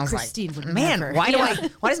morning and I was Christine like, would man, never.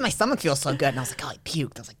 why does my stomach feel so good? And I was like, oh, I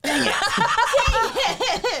puked. I was like, dang it.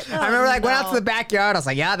 I remember like went out to the backyard. I was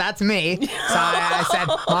like, yeah, that's me. So I said,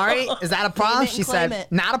 Mari, is that a problem? it She and claim said,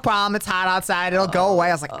 it. not a problem. It's hot outside. It'll go away.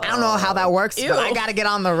 I was like, I don't know how that works, but I got to get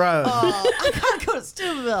on the road. I gotta go to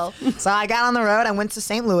Steubenville. So I got on the road. I went to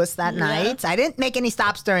St. Louis that night. I didn't make any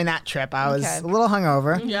stops during that trip. I was a little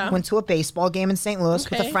hungover. Yeah. Went to a baseball game in St. Louis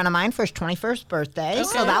with a Okay. friend of mine for his 21st birthday.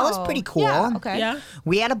 So that was pretty cool. Yeah, okay. Yeah.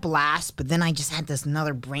 We had a blast, but then I just had this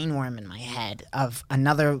another brainworm in my head of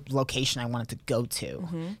another location I wanted to go to.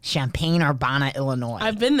 Champaign-Urbana, Illinois.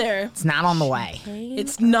 I've been there. It's not on the way.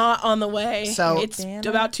 It's not on the way. So- it's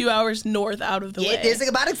about 2 hours north out of the way. It is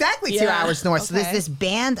about exactly 2 Yeah. hours north. So there's Okay. this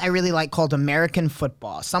band I really like called American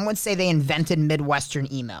Football. Some would say they invented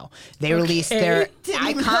Midwestern emo. They released their Didn't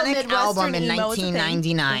even know iconic Midwestern album in emo was a thing.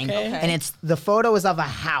 1999. Okay. And it's the photo is of a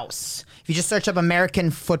house. If you just search up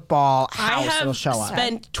American Football I house, it'll have show up.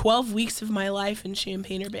 spent 12 weeks of my life in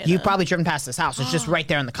Champaign-Urbana. You've probably driven past this house. It's just right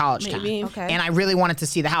there in the college Maybe. town. Okay. And I really wanted to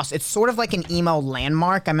see the house. It's sort of like an emo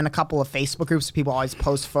landmark. I'm in a couple of Facebook groups. People always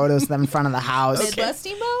post photos of them in front of the house. Midwest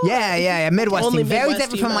emo? Yeah. Midwest. Only Very Midwest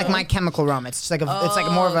different from like emo. My Chemical Romance. It's like it's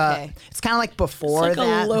like more of a. okay. It's kind of like It's before like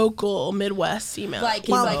that. a local Midwest email. Like, he's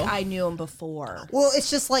like, I knew him before. Well,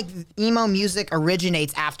 it's just like emo music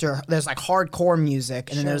originates after there's like hardcore music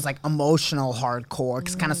and then there's like emotional hardcore.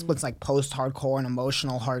 It's kind of splits like post-hardcore and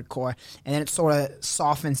emotional hardcore, and then it sort of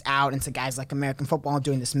softens out into guys like American Football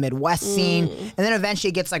doing this Midwest scene, and then eventually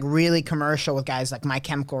it gets like really commercial with guys like My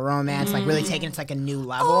Chemical Romance, like really taking it to like a new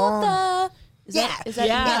level. Is Yeah. that, is that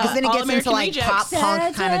Yeah. Because then it All gets into American like Rejects. pop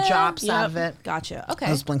punk kind of drops out of it. Gotcha. Okay.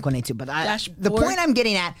 That was Blink 182, but Dash the board. point I'm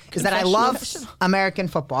getting at is that I love American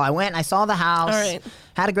football. I went, I saw the house, All right.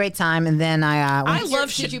 had a great time, and then I I went,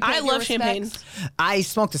 love Did you I pay your love Champagne. respects? I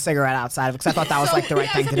smoked a cigarette outside of it because I thought that was like the right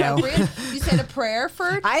thing to do. You said a prayer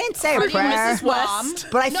for I didn't say a Kanye prayer, West's mom.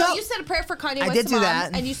 but I no, felt. you said a prayer for Kanye I West's did do mom,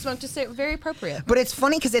 that. and you smoked a cigarette. Very appropriate. But it's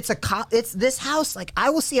funny because it's this house. Like I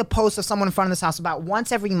will see a post of someone in front of this house about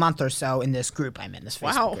once every month or so in this group I'm in, this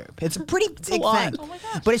Facebook Wow. group. It's a pretty big lot. thing. Oh my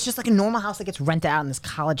But it's just like a normal house that gets rented out in this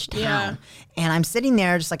college town. Yeah. And I'm sitting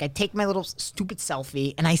there just like I take my little stupid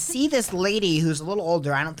selfie and I see this lady who's a little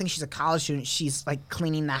older. I don't think she's a college student. She's like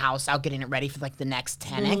cleaning the house out, getting it ready for like the next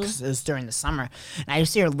 10 because it was during the summer. And I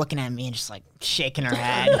just see her looking at me and just like shaking her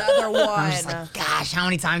head. Another one. I'm just like, gosh, how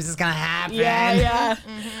many times is this gonna happen? Yeah.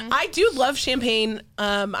 I do love Champaign.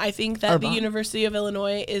 I think that the Urbana. University of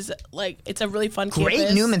Illinois is like it's a really fun Great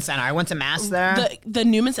campus. Newman Center. I went to mass there. The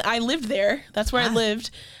Newman. I lived there. That's where I lived.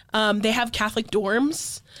 They have Catholic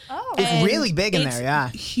dorms. Oh. It's really big in It's there, yeah.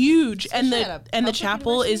 huge, and at the a and the public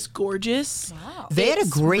chapel university? is gorgeous. Wow. They had a It's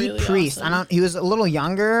great really priest. awesome. He was a little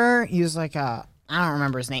younger. He was like I don't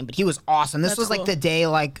remember his name, but he was awesome. This That's was like cool. the day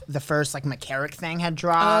like the first like McCarrick thing had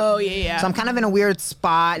dropped. Oh, yeah. So I'm kind of in a weird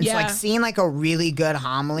spot. It's Yeah. like seeing like a really good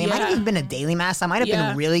homily. It might have Yeah. even been a daily mass. I might have Yeah.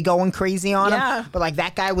 been really going crazy on Yeah. him. But like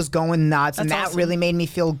that guy was going nuts, and That's that awesome. really made me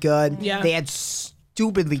feel good. Yeah. They had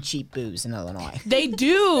stupidly cheap booze in Illinois. They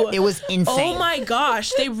do. It was insane. Oh my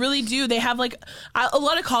gosh, they really do. They have like a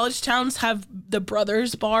lot of college towns have the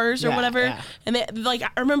Brothers bars or Yeah, whatever, yeah. and they like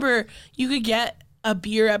I remember you could get a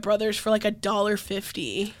beer at Brothers for like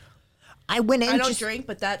 $1.50. I went in I don't just, drink,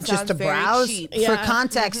 but that just sounds to very browse. cheap. For Yeah.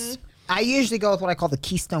 context, I usually go with what I call the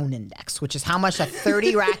Keystone Index, which is how much a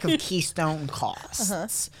 30 rack of Keystone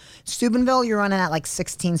costs. Steubenville, you're running at like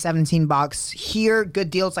 $16, $17. Here, good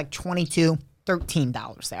deals like $22,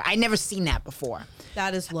 $13 there. I'd never seen that before.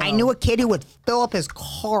 That is low. I knew a kid who would fill up his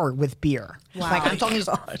car with beer. Wow. Like, I'm talking just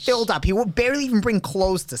filled up. He would barely even bring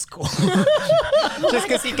clothes to school. Just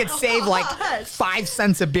because he could save like 5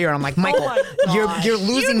 cents a beer. I'm like, Michael, you're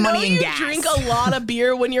losing money in gas. You drink a lot of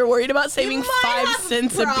beer when you're worried about saving 5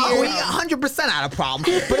 cents a Oh, beer. 100% had a problem.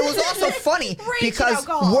 But it was also funny because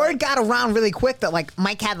alcohol. word got around really quick that like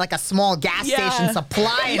Mike had like a small gas station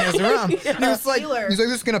supply in his room. And he was like, Dealer. he's like,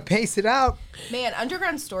 just gonna pace it out. Man,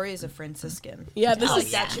 Underground Stories of Franciscan. Yeah, this Like,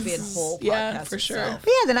 is that should be a whole podcast. Yeah, for sure. itself. But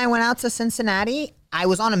yeah, then I went out to Cincinnati. I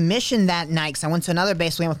was on a mission that night because I went to another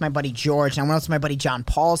base. We went with my buddy George, and I went out to my buddy John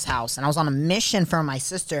Paul's house. And I was on a mission for my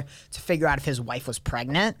sister to figure out if his wife was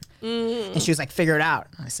pregnant. And she was like, figure it out.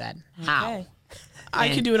 I said, how? Okay. I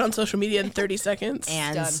could do it on social media in 30 seconds.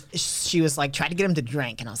 And Done. she was like, try to get him to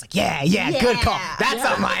drink. And I was like, yeah, good call. That's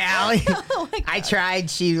up my alley. I tried.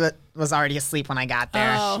 She was already asleep when I got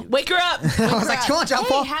there. Oh, wake her up. I was like, come on, John Hey,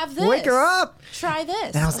 Paul. have this. Wake her up. Try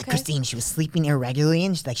this. And I was like, Okay. Christine, she was sleeping irregularly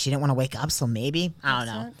and she didn't want to wake up, so maybe. I don't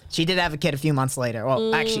know. She did have a kid a few months later.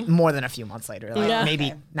 Well, actually, more than a few months later. Like Yeah.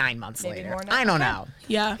 maybe 9 months Maybe later. more now. I don't Okay. know.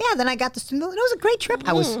 Yeah. Yeah, then I got to It was a great trip.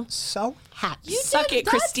 I was so happy. Suck it,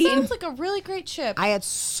 That Christine. sounds like a really great trip. I had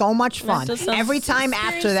so much fun. That sounds Every time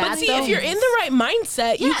after that, But see, though, if you're in the right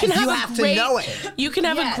mindset, you can you have have a to great, know it. You can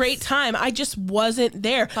have Yes. a great time. I just wasn't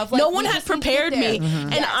there. Of, like, no one we had just need to get prepared me,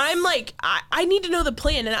 there. and I'm like, I need to know the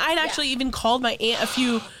plan. And I'd actually even called my aunt a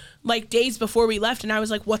few like days before we left, and I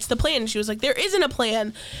was like, "What's the plan?" And she was like, "There isn't a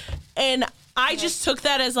plan," and I just took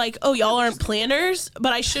that as like, oh, y'all aren't planners,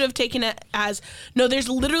 but I should have taken it as, no, there's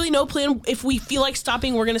literally no plan. If we feel like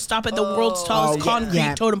stopping, we're going to stop at the world's tallest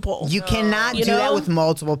concrete totem pole. You cannot You do that know? with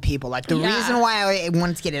multiple people. Like the Yeah. reason why I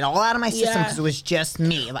wanted to get it all out of my system Yeah. because it was just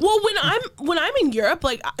me. Like, Well, when I'm in Europe,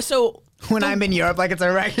 like, so when I'm in Europe, like it's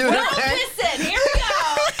a regular thing. Listen, here we go.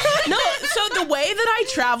 no, so the way that I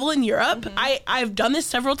travel in Europe, I've done this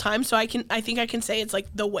several times, so I think I can say it's like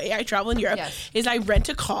the way I travel in Europe is I rent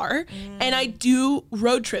a car and I do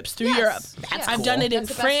road trips through Europe. That's I've cool. done it in That's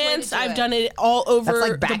the best way to France. do I've it. done it all over That's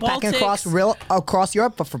like the backpacking Baltics. across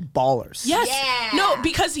Europe, but for ballers. Yes. Yeah. No,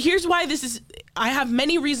 because here's why this is. I have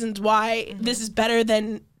many reasons why this is better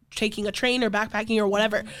than taking a train or backpacking or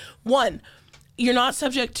whatever. One, you're not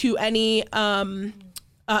subject to any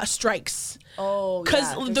strikes. Oh,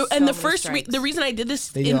 Because the reason I did this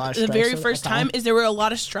They do in a lot of the strikes very all the first time? time is there were a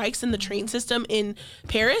lot of strikes in the train system in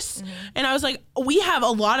Paris, and I was like, we have a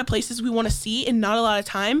lot of places we want to see in not a lot of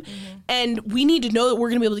time, and we need to know that we're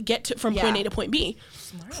going to be able to get to from point A to point B.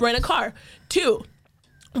 Rent a car. 2,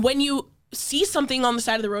 when you see something on the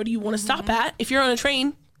side of the road you want to stop at, if you're on a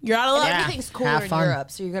train, you're out of luck. Everything's cooler Have in fun.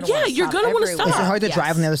 Europe, so you're gonna Yeah, wanna you're stop gonna wanna everywhere. stop. Is it hard to Yes.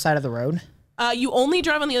 drive on the other side of the road? You only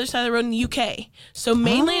drive on the other side of the road in the UK. So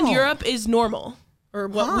mainland Oh. Europe is normal, or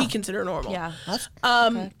what we consider normal. Yeah.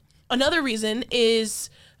 Another reason is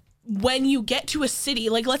when you get to a city,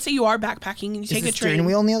 like let's say you are backpacking and you Is take the a steering train.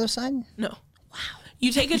 wheel on the other side? No. Wow.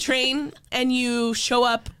 You take a train and you show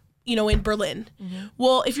up, in Berlin.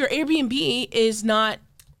 Well, if your Airbnb is not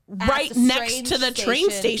right the next to the train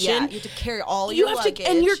station, Yeah, you have to carry all you your have luggage. to,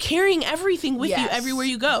 and you're carrying everything with you Yes. everywhere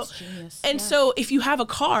you go. That's genius. And Yeah. so if you have a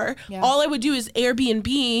car, all I would do is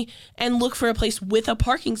Airbnb and look for a place with a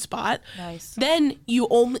parking spot. Nice. Then you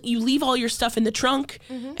leave all your stuff in the trunk,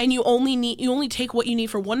 and you only take what you need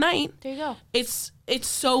for one night. There you go. It's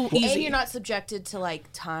so easy. And you're not subjected to like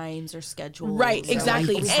times or schedules. Right, or,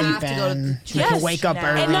 exactly. Like, we And- have to go to the You have to wake up now.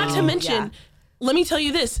 early. And not to mention, Yeah. let me tell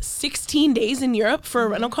you this: 16 days in Europe for a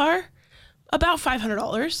rental car, about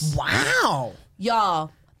 $500. Wow.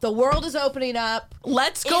 Y'all, the world is opening up.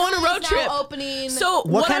 Let's go on a Italy's road now trip. Opening. So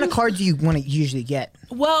What kind of car do you want to usually get?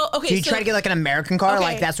 Well, okay. Do you so, try to get like an American car? Okay.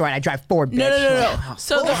 Like that's right, I drive Ford. No, bitch. no. Oh,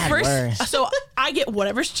 So the God, worse. first, so I get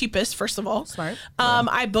whatever's cheapest. First of all, Smart.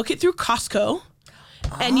 I book it through Costco,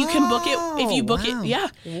 and you can book it if you book wow. it. Yeah.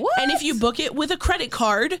 What? And if you book it with a credit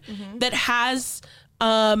card that has.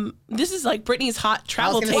 This is like Brittany's hot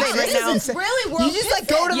travel gonna takes say, right this now. is insane. really world You just like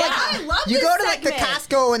go to pissing. like Yeah. I love you this go to like the segment.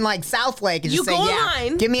 Costco in like South Lake and You just say, go yeah,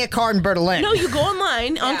 online. give me a car in Berlin. No, you go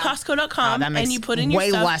online on Yeah. Costco.com Oh, that makes and you put in your way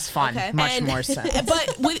stuff. less fun, Okay. much And- more sense.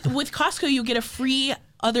 But with Costco, you get a free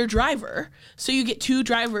other driver, so you get 2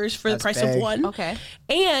 drivers for That's the price of big. one. Okay.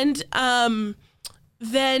 And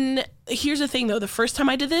then here's the thing, though: the first time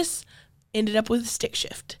I did this, ended up with a stick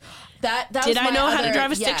shift. That Did was I my know how to other-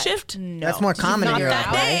 drive a stick yeah. shift? No. That's more common in Not Europe, that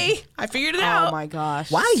right? day. I figured it out. Oh my gosh.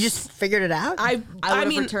 Wow, you just figured it out? I would have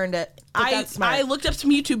mean, returned it. But that's smart. I looked up some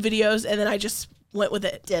YouTube videos and then I just went with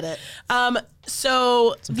it. did it.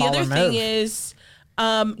 So the other baller thing move. is,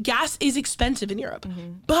 gas is expensive in Europe,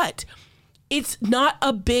 Mm-hmm. but it's not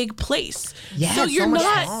a big place. Yeah, so it's you're so much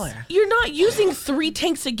not smaller. you're not using 3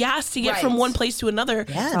 tanks of gas to get from Right. one place to another.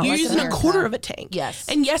 Yeah, you're like using a America. quarter of a tank. Yes.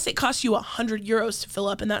 And yes, it costs you €100 to fill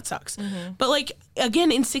up, and that sucks. But like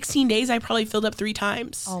again, in 16 days, I probably filled up 3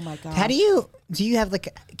 times. Oh my god. How do you have like?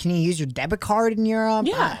 Can you use your debit card in Europe?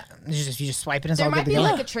 Yeah. You just swipe it and it's There all might good be to go.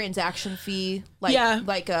 like a transaction fee, like Yeah.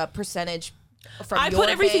 like a percentage from I your put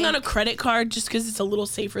everything on a bank. credit card just because it's a little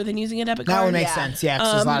safer than using a debit card. That would make Yeah. sense. Yeah,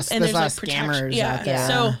 'cause there's a lot of, and there's a lot of protection. scammers Yeah. out there.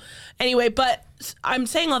 So anyway, but I'm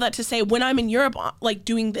saying all that to say, when I'm in Europe, like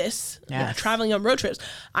doing this, Yes. traveling on road trips,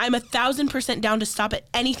 I'm 1,000% down to stop at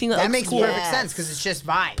anything that that looks makes cool. perfect sense because it's just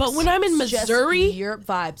vibes. But when I'm in Just Missouri, Europe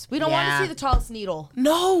vibes. We don't want Yeah. to see the tallest needle.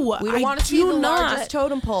 no, We don't I want to see do the not. largest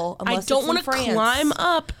totem pole. I Unless don't want to climb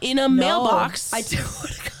up in a mailbox. I do. Want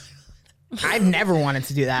to. I've never wanted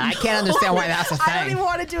to do that. I can't understand why that's a thing. I don't even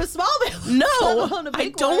want to do a small mailbox. No, let alone a I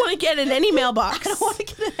big don't one. want to get in any mailbox. I don't want to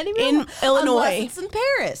get any In mailbox. Illinois. Unless it's in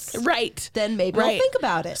Paris. Right. Then maybe I'll Right. think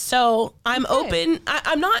about it. So I'm Okay. open.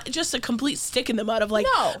 I'm not just a complete stick in the mud of like,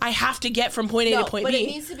 No. I have to get from point A No, to point but B. it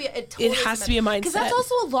needs to be. It has to be a Because that's mindset.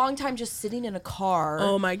 also a long time just sitting in a car.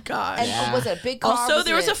 Oh my gosh. And was it a big car? Also,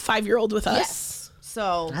 there was a it- 5-year-old with us. Yes.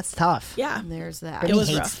 So That's tough. Yeah. there's that. Brittany was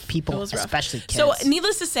hates rough. people, It was rough. especially kids. So,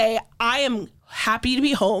 needless to say, I am happy to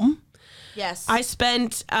be home. Yes. I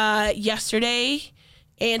spent yesterday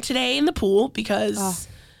and today in the pool because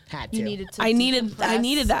had to. You needed to. I needed that. I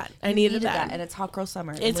decompress. needed You that. and it's hot girl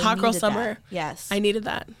summer. and It's we hot girl needed summer. that. Yes. I needed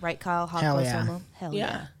that. Right, Kyle. Hot Hell girl yeah. summer. Hell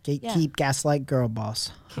Yeah. yeah. Gatekeep, gaslight, girl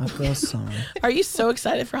boss. Hot girl summer. Are you so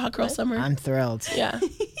excited for hot girl summer? I'm thrilled. Yeah.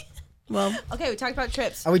 Well, Okay, we talked about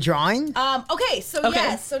trips. Are we drawing? Okay, so Okay.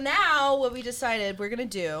 yes, so now what we decided we're gonna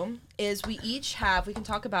do is we each have. We can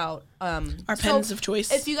talk about our pens of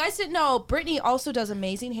choice. If you guys didn't know, Brittany also does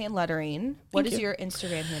amazing hand lettering. What is you. your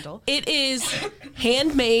Instagram handle? It is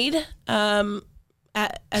handmade,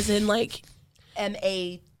 as in like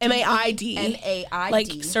MAID. MAID,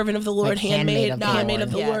 like servant of the Lord, Like handmaid handmaid, of the handmaid Lord.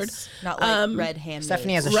 of the Lord. Not like red handmade.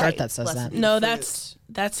 Stephanie has a Right. shirt that says Blessed that. be No, the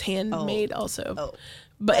that's handmade also. Oh.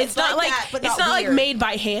 But it's not like like that, but it's not not like weird. made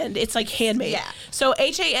by hand. It's like handmade. Yeah. So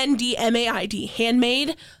HANDMAID,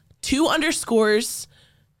 handmade, 2 underscores,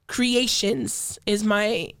 creations is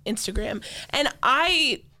my Instagram. And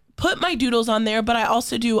I put my doodles on there, but I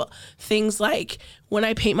also do things like when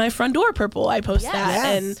I paint my front door purple, I post Yes. that. Yes.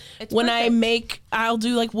 And It's when I perfect. I'll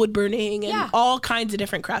do like wood burning and Yeah. all kinds of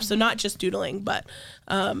different crafts. So not just doodling, but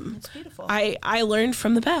It's beautiful. I learned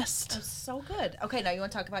from the best. So good. Okay, now you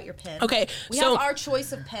want to talk about your pen. Okay, We so have our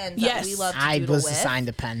choice of pens Yes. that we love to I doodle was with. assigned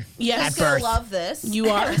a pen. Yes. At She's gonna birth. love this. You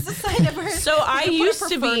are. It's assigned to her. So I We can put used our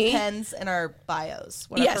to preferred be- pens in our bios.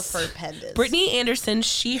 What our Yes. preferred pen is. Brittany Anderson,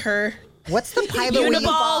 she, her, What's the pilot where you,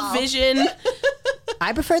 Uniball Vision.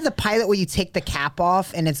 I prefer the pilot where you take the cap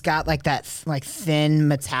off and it's got like that like thin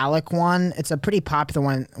metallic one. It's a pretty popular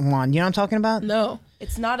one. You know what I'm talking about? No.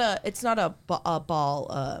 It's not a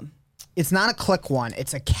ball. It's not a click one.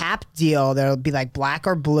 It's a cap deal. There'll be like black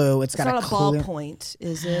or blue. It's It's got not a a clear- ballpoint,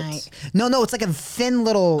 is it? No, it's like a thin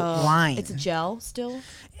little line. It's a gel still.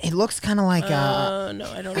 It looks kind of like No, I don't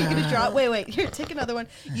You're know. gonna draw it. Wait. Here, take another one.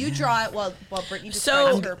 You draw it while Brittany So,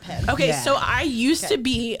 describes her pen. okay, Yeah. so I used to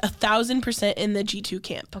be 1,000% in the G2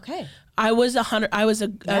 camp. Okay. I was 100. I was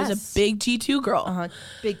a Yes. big G2 girl.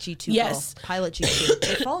 Big G2. Yes. Girl. Pilot G2.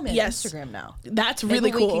 They follow me on Yes. Instagram now. That's Maybe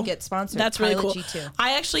really we cool. can get sponsored. That's really Pilot cool. G2.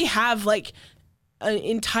 I actually have like an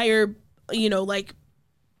entire, like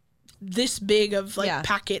this big of like Yeah.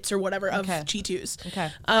 packets or whatever of Okay. G2s.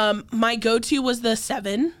 Okay. My go-to was the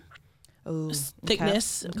 7 Ooh,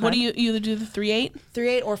 thickness. Okay. What do you either do the 3/8?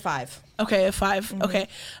 3/8 or 5. Okay, a 5. Okay.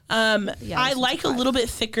 I this like one's a a little bit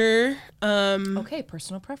thicker. Okay,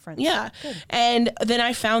 personal preference. Yeah. Good. And then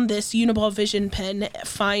I found this Uniball Vision pen,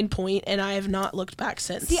 fine point, and I have not looked back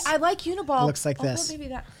since. See, I like Uniball. Looks like although this. Maybe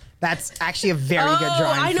that. That's actually a very good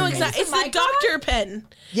drawing. I know for me. exactly. It's Is it the micro? doctor pen.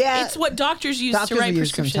 Yeah. It's what doctors use Doctors to write will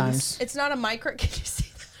use prescriptions. sometimes. It's not a micro. Can you see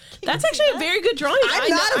that? That's actually a very good drawing. I'm I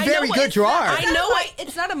know- not a I know very what- good drawer. I know what.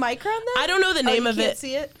 It's not a micron then? I don't know the name you of can't it.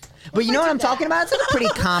 see it? But you know what I'm talking about? It's like a pretty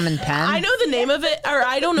common pen. I know the name of it, or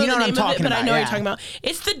I don't know You know the what I'm name of it, talking but I about, know what yeah. you're talking about.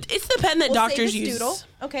 It's the pen that We'll doctors save this use. doodle.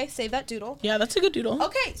 Okay, save that doodle. Yeah, that's a good doodle.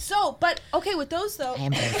 Okay, so with those though,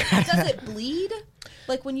 Hamburger. does it bleed?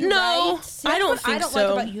 Like when you No, write? See, I that's don't what I think don't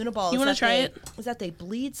so. like about Uniball. You want wanna to try it? Is that they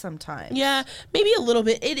bleed sometimes? Yeah, maybe a little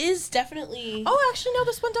bit. It is definitely. Oh, actually, no.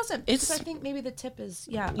 This one doesn't. It's- Because I think maybe the tip is.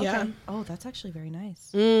 Yeah. Yeah. Okay. Oh, that's actually very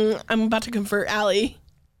nice. I'm about to convert Allie.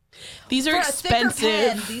 These are For a thicker pen,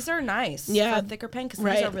 expensive. these are nice. Yeah. For a thicker pen, because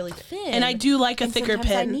Right. these are really thin. And I do like a And thicker sometimes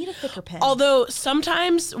pen. I need a thicker pen. Although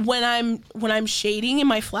sometimes when I'm shading in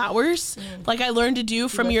my flowers, like I learned to do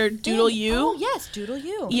from your Doodle U. Oh yes, Doodle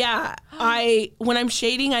U. Yeah, when I'm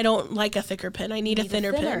shading, I don't like a thicker pen. I need a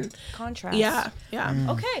thinner pen. Contrast. Yeah.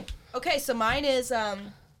 Okay. So mine is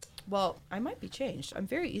well, I might be changed. I'm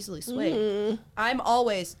very easily swayed. I'm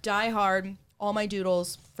always die hard. All my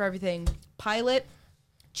doodles for everything. Pilot,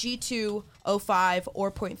 G2, 05,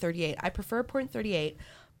 or .38. I prefer .38,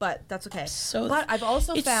 but that's okay. But I've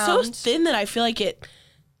also It's found so thin that I feel like it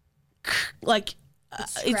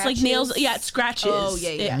it's like nails. Yeah, it scratches. Oh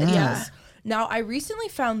yeah. Yeah. Now I recently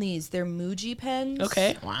found these. They're Muji pens.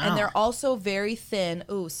 Okay. Wow. And they're also very thin.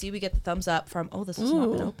 Ooh, see, we get the thumbs up from. Oh, this has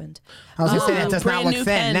not been opened. I was gonna say that does not brand look new thin.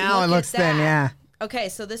 pen. Now it Look looks at thin. that. Yeah. Okay,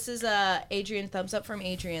 so this is Adrian. Thumbs up from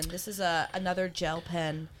Adrian. This is another gel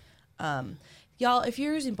pen. Y'all, if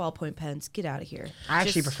you're using ballpoint pens, get out of here. I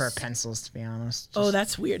actually Just- prefer pencils, to be honest. Oh,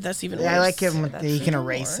 that's weird. That's even worse. Yeah, I like it when That's you can even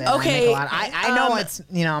erase it. worse. and make Okay, a lot. I know it's,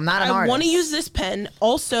 I'm not an I artist. want to use this pen.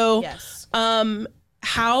 Also, Yes.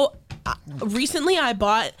 how recently I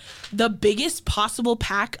bought the biggest possible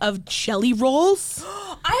pack of jelly rolls.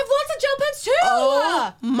 I have lots of gel pens too.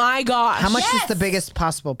 Oh my gosh. How much is Yes. the biggest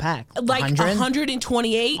possible pack? Like 100?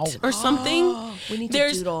 128 or something. We need to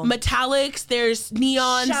There's doodle. metallics, there's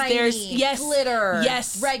neons, Shiny, there's glitter,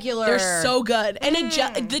 yes, regular. They're so good, and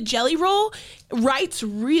the jelly roll writes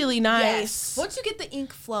really nice. Yes. Once you get the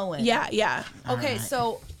ink flowing. Yeah. Okay,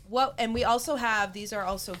 so what? And we also have these are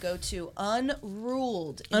also go-to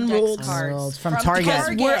unruled Unruled. index cards Unruled from Target.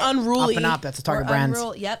 Because we're unruly. Up and up. That's a Target Or brand.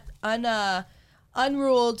 unruled. Yep.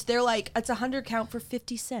 Unruled. They're like it's 100 count for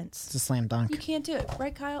 50 cents. It's a slam You dunk. can't do it,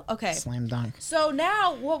 right, Kyle? Okay. Slam dunk. So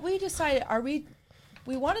now what we decided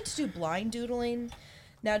we wanted to do blind doodling.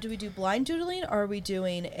 Now do we do blind doodling or are we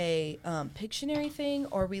doing a Pictionary thing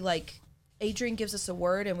or are we like Adrian gives us a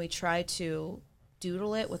word and we try to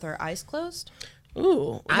doodle it with our eyes closed?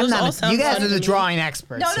 Ooh, I'm those all not. sound You guys fun are to the me. drawing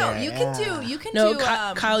experts. No, here. you Yeah. can do No, do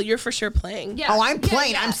Kyle, you're for sure playing. yeah. Oh, I'm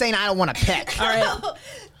playing. Yeah. I'm saying I don't want to pick. All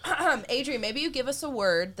right. Adrian, maybe you give us a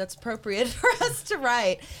word that's appropriate for us to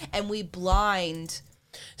write and we blind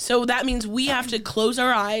So that means we have to close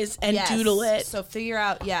our eyes and yes. doodle it. So figure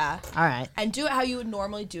out, yeah. All right. And do it how you would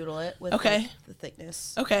normally doodle it with Okay. like, the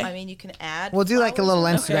thickness. Okay. I mean, you can add. We'll do like a flowers little or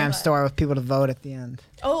Instagram whatever. store with people to vote at the end.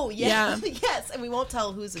 Oh, yeah. Yeah. Yes, and we won't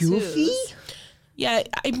tell whose is Goofy? whose. Yeah,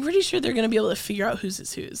 I'm pretty sure they're gonna be able to figure out whose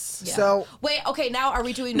is whose. Yeah. So Wait, okay, now are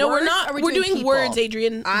we doing No, words? we're not. Or are We're doing people? words,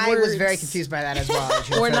 Adrian. I words. was very confused by that as well.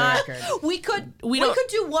 just We're for the not- record. We could We don't- could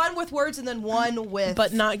do one with words and then one with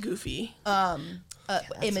but not goofy.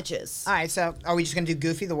 images. All right. So are we just gonna do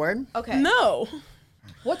Goofy the word? Okay. No,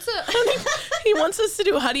 What's the he wants us to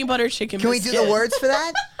do honey butter chicken. Can we do biscuit. the words for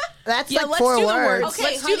that? That's Yeah, like let's 4 do the words. words. Okay,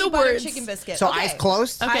 Let's do honey the butter words. chicken biscuit. So okay. eyes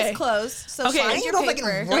closed. Okay. Eyes closed. So Okay. sign I your don't know if I can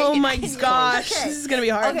paper. write Oh it. my Eyes gosh, Okay. this is gonna be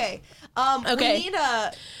hard. Okay. Okay. We need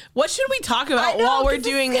a What should we talk about I know, while we're 'cause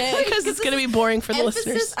doing it's- it? Because it's gonna be boring for the emphasis.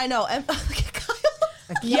 listeners. I know. I can't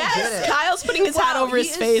get Yes, it. Kyle's putting his hat Wow, over he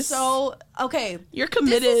his is face. So okay. You're This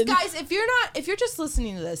is, committed. guys, if you're just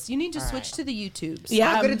listening to this, you need to switch to the YouTubes.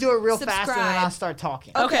 Yeah. I'm gonna do it real fast and then Subscribe. I'll start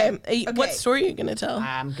talking. Okay. Okay. What story are you gonna tell?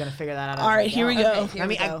 I'm gonna figure that out. as All I right, here we go. go. Okay, here I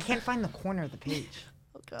mean, we I go. can't find the corner of the page.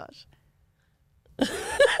 Oh gosh.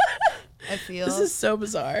 I feel This is so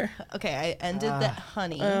bizarre. okay. I ended the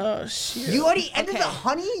honey. Oh shoot. You already ended Okay. the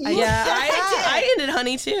honey. You Yeah, said that. I ended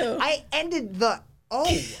honey too. I ended the.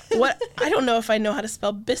 Oh. What? I don't know if I know how to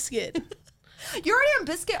spell biscuit. You're already on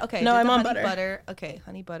biscuit. Okay. No, did I'm the on honey butter. Okay,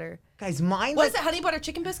 honey butter. Guys, mine. What like, is it? Honey butter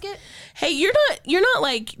chicken biscuit? Hey, you're not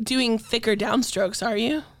like doing thicker downstrokes, are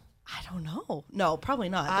you? I don't know. No, probably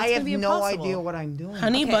not. That's I gonna have be no impossible. idea what I'm doing.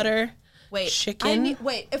 Honey Okay. butter. Wait, chicken?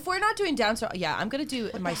 wait, if we're not doing downstroke, yeah, I'm gonna do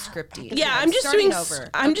it in my scripty. Yeah, Okay, I'm just starting doing. over.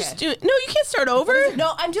 I'm Okay. just doing. No, you can't start over.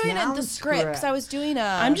 No, I'm doing it in the Down script because script. I was doing a.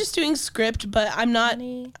 I'm just doing script, but I'm not.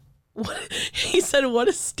 honey. What, he said, "What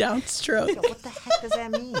is downstroke?" What the heck does that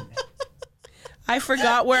mean? I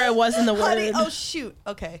forgot where I was in the word. Honey, oh shoot.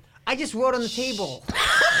 Okay. I just wrote on the table.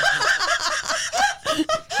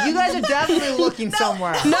 You guys are definitely looking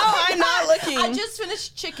somewhere. No, I'm not looking. I just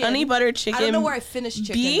finished chicken. honey butter chicken. I don't know where I finished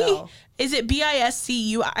chicken B? though. Is it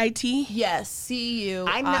BISCUIT? Yes, CU.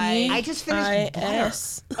 I'm not. I just finished butter.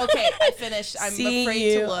 IS. Okay, I finished. I'm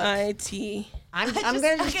afraid to look. CUIT. I'm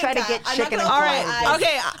gonna just try to get I'm not chicken gonna and All All right. right, fries.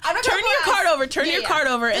 Okay. I'm not Turn gonna your lie. card over. Turn Yeah, your yeah. card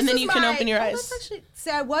over, and This then is you can my- open your oh, eyes. that's actually, see,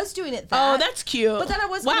 I was doing it. Oh, that's cute. But then I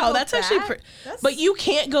was gonna Wow, go that's actually. back. That's- But you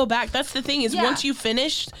can't go back. That's the thing is, Yeah. once you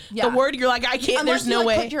finished Yeah. the word, you're like, I can't. Unless There's you no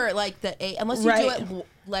like way. put your like the A, unless you Right. do it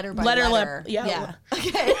letter by Letter, letter. yeah.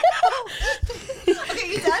 Okay. Okay.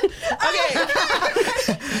 Okay, you done?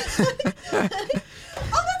 Okay.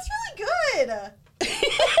 Oh, that's really good.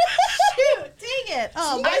 Shoot, dang it.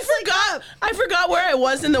 Oh, I forgot where I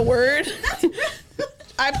was in the word.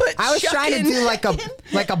 I was trying to do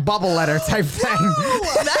like a bubble letter type thing.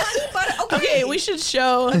 Okay, we should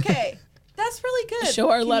show. Okay, that's really good. Show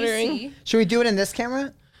our Can you lettering. see? Should we do it in this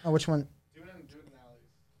camera? Or which one? Do it in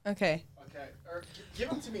Allie's. Okay. Okay. Or give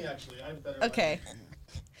them to me, actually. I have better. Okay.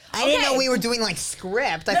 I didn't know we were doing like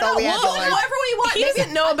script. I No, thought we had to whatever like. we want. He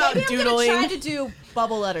doesn't know about maybe doodling. I'm gonna try to do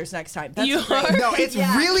bubble letters next time. That's You great. are? No, it's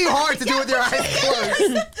really hard to do with your eyes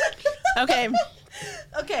closed. Okay.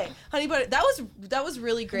 Okay, honey butter. That was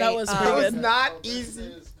really great. That was It pretty was good. not easy.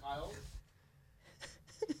 Is Kyle?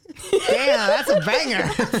 Damn, that's a banger.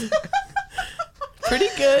 Pretty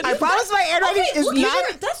good. I promise my handwriting is Look,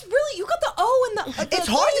 not. that's really you got the O and the. It's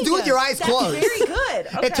hard to do with your eyes That's closed. Very good.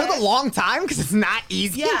 Okay. It took a long time because it's not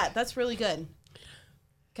easy. Yeah, that's really good.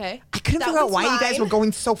 Okay. I couldn't That figure out was why you guys mine. were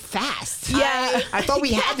going so fast. Yeah. I thought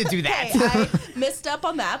we had to do that. Okay, I messed up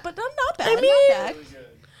on that, but not bad. mean- not bad.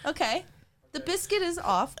 Okay. The biscuit is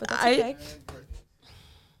off, but that's okay.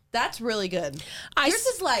 That's really good. Yours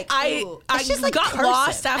is like ooh. I It's just like got cursive.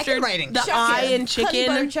 lost I after can write in the Chuckin'. I and Honey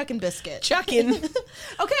butter chicken. chicken biscuit. Chuckin'.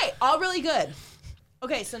 Okay, all really good.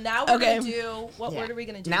 Okay, so now we're Okay. gonna do what word are we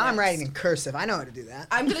gonna do? Now I'm next? writing in cursive. I know how to do that.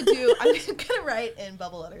 I'm gonna write in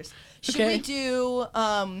bubble letters. Should Okay. we do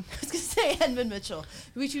I was gonna say Edmund Mitchell.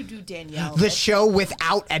 We should do Danielle. The show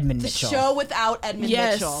without Edmund The Mitchell. show without Edmund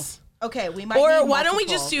Yes. Mitchell. Okay, we might Or need why don't we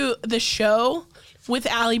multiple. just do the show with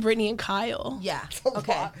Allie, Brittany, and Kyle? Yeah. A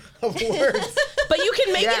Okay. lot of words. But you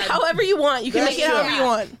can make Yeah. it however you want. You can That's make it true. however you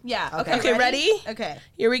want. Yeah. Okay. Okay, ready? Okay.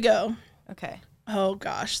 Here we go. Okay. Oh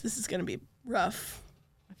gosh, this is gonna be rough.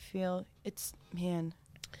 I feel it's man.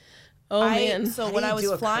 Oh man. So How when do I you was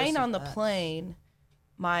do a flying cursive on the that? plane,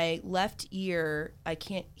 my left ear, I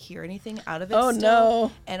can't hear anything out of it. Oh, still.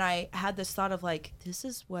 no. And I had this thought of like, this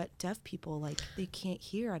is what deaf people like. They can't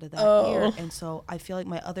hear out of that Oh. ear, and so I feel like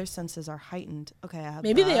my other senses are heightened. Okay, I have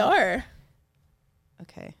Maybe they that. are.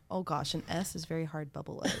 Okay. Oh gosh, an S is very hard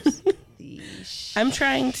bubble letters. I'm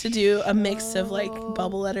trying to do a mix of like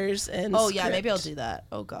bubble letters and. Oh yeah, maybe I'll script. do that.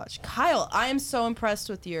 Oh gosh, Kyle, I am so impressed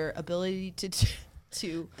with your ability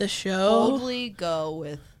to The show. boldly go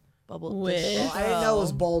with bubble. With- the I didn't know it was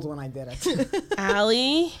show. bold when I did it.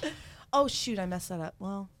 Allie. Oh shoot, I messed that up.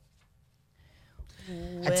 Well,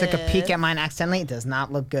 I took a peek with- at mine accidentally. It does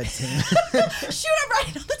not look good, team. Shoot, I'm right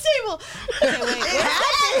on the table. Okay,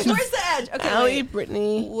 wait. Where's the edge? Okay, Allie, wait.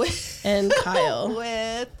 Brittany, With, and Kyle.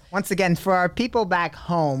 with Once again, for our people back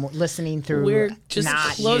home listening through, We're just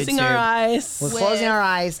not closing YouTube, our eyes. We're With- closing our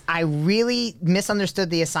eyes. I really misunderstood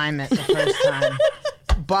the assignment the first time,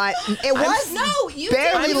 but it was no, you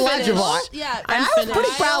barely did. I'm legible. finished. Yeah, And I'm I was pretty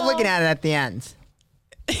finished. proud looking at it at the end.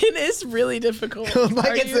 It is really difficult.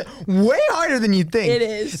 Like Are it's you- way harder than you think. It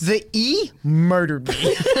is. The E murdered me.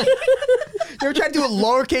 You ever tried to do a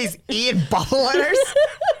lowercase e in bubble letters?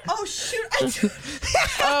 Oh shoot!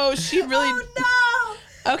 Oh, she really. Oh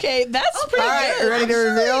no! Okay, that's pretty All right, good. ready to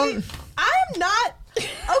reveal? I'm not.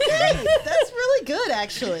 Okay, that's really good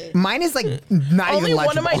actually. Mine is like not Only even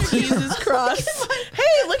one legible. of my T's is crossed.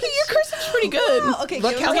 Hey, look at your cursive's pretty good. Oh, okay,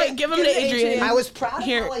 Look give how him- Okay, give him to Adrian. I was proud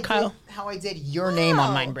Here, of Kyle. how I did your name on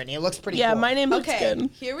Wow. mine, Brittany. It looks pretty Yeah, cool. my name looks Okay, good.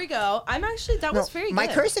 here we go. I'm actually that No, was very my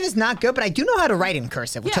good. cursive is not good, but I do know how to write in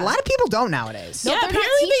cursive, which Yeah. a lot of people don't nowadays. Yeah, they're not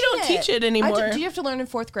apparently they don't teaching teach it anymore. Do you have to learn in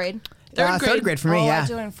 4th grade? Third grade for me, Oh, yeah. I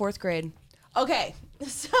do it in 4th grade. Okay,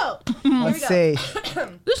 so here Let's we go. see.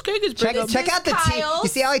 This cake is Check, pretty good. check out the T. Kyle's. You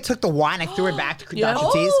see how I took the Y and I threw it back to Yeah.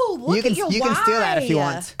 Dr. T's? Oh, look you can at your you can steal that if you Y.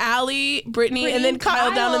 want. Allie, Brittany, and Brittany then and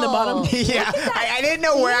Kyle down in the bottom. Kyle. Yeah, I didn't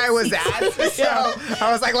know where I was at, so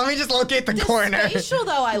I was like, let me just locate the corner. Spatial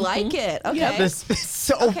though, I like it. Okay. Yeah, This is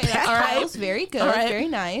so Okay, that's bad. All right. Kyle's very good. All right. Very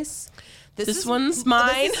nice. This one's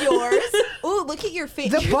mine. This is yours. Ooh, look at your face.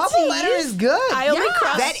 The bubble letter is good. I only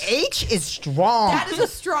crossed- That H is strong. That is a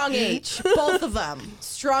strong H. Both of them.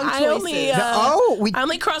 Strong I choices. only, The O, we I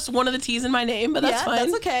only crossed one of the T's in my name, but that's yeah, fine.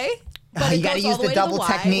 that's okay. But You it gotta goes use all the way to double Y.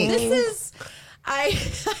 technique. This is.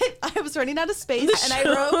 I was running out of space and I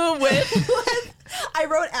wrote with I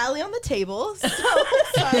wrote Allie on the table. So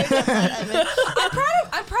sorry. About that, Evan.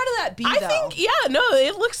 I'm proud of that B I though. think, yeah, no,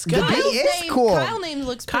 it looks good. The B Kyle's is name, cool. Kyle's name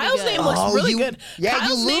looks pretty Kyle's good. name looks really you, good. Yeah,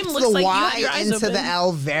 Kyle's you name looped looks the like you Y have your eyes into open. the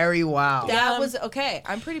L very well. That Yeah. was okay.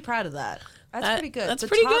 I'm pretty proud of that. That's That- pretty good. that's the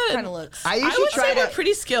pretty top good. kind of looks. I I usually would try say we're to.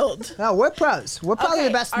 pretty skilled. No, we're pros. We're probably okay,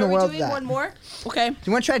 the best in are the world. we at doing that. one more? Okay. Do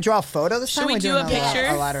you want to try to draw a photo this time? we or do doing a picture?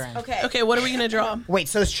 A lettering? Okay. Okay, what are we going to draw? Wait,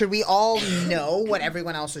 so should we all know what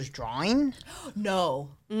everyone else is drawing? No.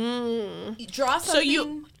 You draw something. So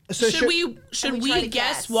you So should we we try to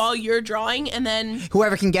guess guess? while you're drawing and then?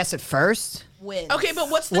 whoever can guess it first? Wins. Okay, but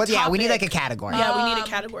what's the topic? Yeah, we need like a category. Yeah, we need a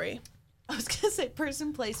category. I was gonna say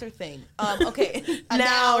person, place, or thing. Okay. A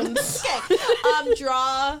Nouns. Okay.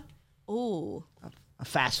 Draw. Ooh. A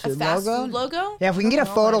fast A food fast logo. food logo. Yeah, if we can get a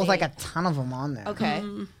photo with Already. like a ton of them on there. Okay.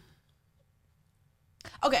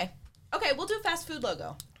 Okay, we'll do a fast food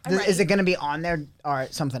logo. I'm Is ready. it going to be on there or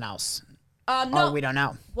something else? No. Or we don't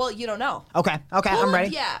know. Well, you don't know. Okay, I'm ready.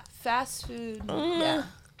 Yeah, fast food. Yeah.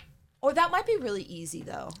 Or that might be really easy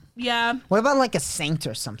though. Yeah. What about like a saint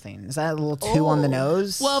or something? Is that a little too on the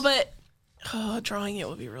nose? Well, but drawing it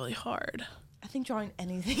would be really hard. I think drawing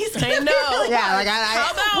anything is I know. yeah, like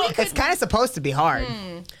How about it's kind of supposed to be hard.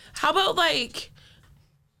 how about like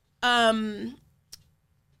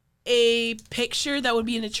a picture that would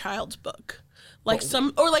be in a child's book, like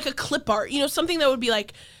or like a clip art, something that would be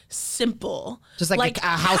like simple, Just like a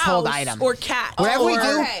household house item. or cat. Whatever we or-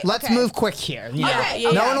 do, Okay, let's okay. move quick here. You know?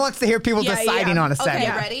 Yeah, No yeah. one wants to hear people Yeah, deciding yeah. on a set. Okay,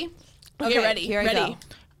 Yeah. ready? Okay, ready. Here I ready. go.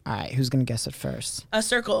 All right, who's gonna guess it first? A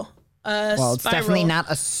circle. A Well, it's spiral. definitely not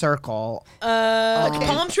a circle. A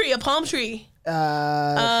palm tree. A palm tree.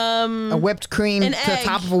 A whipped cream An to the egg.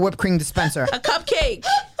 top of a whipped cream dispenser. A cupcake.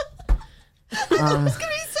 It's gonna be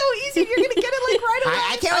so easy. You're gonna get it like right away.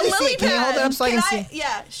 I can't really see lily it. Can you hold it up so I can see?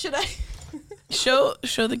 Yeah. Should I? Show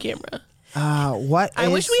the camera. What? I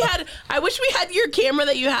wish we had your camera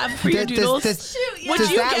that you have for your doodles. Does Would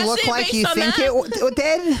does you that guess look it like based you on think that? it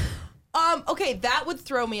did? Okay, that would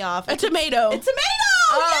throw me off. A tomato. It's tomato.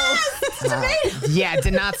 Oh. Yes, it's a tomato. Yeah,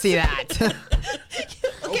 did not see that.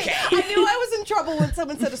 Okay. I knew I was in trouble when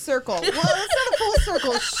someone said a circle. Well, it's not a full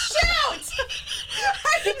circle. Shoot! I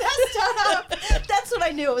messed up. That's what I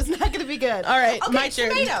knew. It was not going to be good. All right, okay, my turn.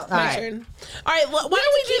 tomato. My right. turn. All right, why don't we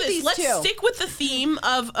to do keep this? these Let's two. stick with the theme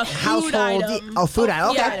of a food Household. item. Food item.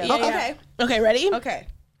 Okay. Yeah, yeah, okay. yeah. Okay. Okay, ready? Okay.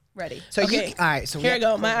 Ready. So Okay. you. All right. So Here I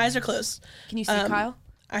go. My eyes are closed. Can you see Kyle?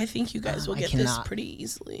 I think you guys will I get this cannot. pretty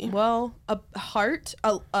easily. Well, a heart,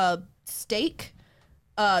 a steak,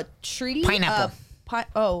 a tree, Pineapple. A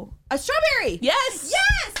strawberry. Yes.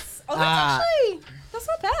 Yes. Oh, that's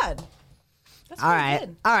not bad. That's All pretty right.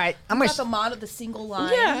 good. All right. I'm Got gonna. the mod of the single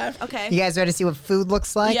line. Yeah. Okay. You guys ready to see what food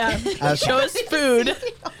looks like? Yeah. Okay. Show us food.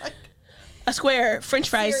 A square. French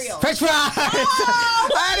fries. Cereal. French fries.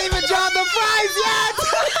 I didn't even draw the fries yet.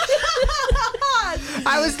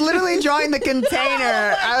 I was literally drawing the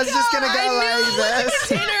container. I was just gonna go like this.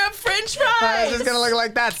 Container of French I fries. was just gonna look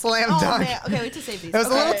like that. Slam Oh dunk. man. Okay, wait to save these. It was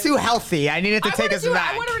a little too healthy. I needed to take us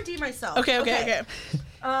back. I want to redeem myself. Okay.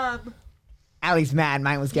 Allie's mad.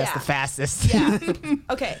 Mine was guess Yeah. the fastest. Yeah.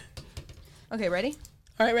 Okay. Okay, ready?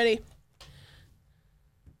 All right, ready.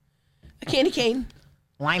 A candy cane.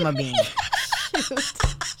 Lima bean.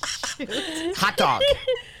 Hot dog.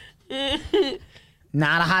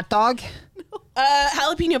 Not a hot dog.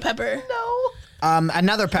 Jalapeno pepper. No.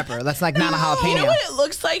 Another pepper. That's like not a jalapeno. You know what it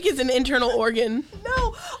looks like is an internal organ. No.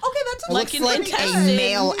 Okay, that's a Like Looks an like intestine. a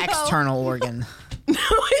male No. external organ. No,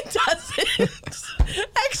 it doesn't.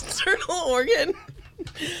 External organ.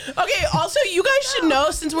 Okay, also, you guys should know,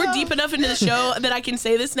 since we're deep enough into the show that I can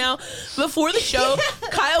say this now, before the show,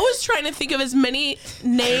 Kyle was trying to think of as many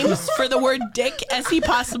names for the word dick as he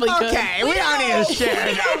possibly could. Okay, we don't need to share.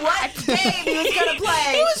 We know what game he was gonna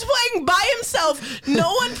play. He was playing by himself.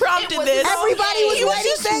 No one prompted It was this. Everybody was he was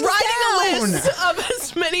writing just things writing down. a list of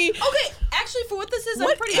as many. Okay, actually, for what this is, I'm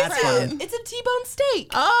What pretty is proud. it? It's a T-bone steak.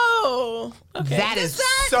 Oh, okay. That is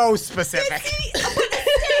so specific.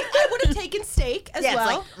 I would have taken steak as Yeah,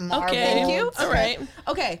 well. it's like marble. Okay. Thank you. All right.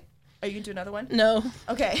 Okay. Are you gonna do another one? No,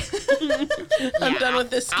 Okay. I'm done with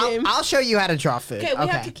this game. I'll show you how to draw food. Okay, we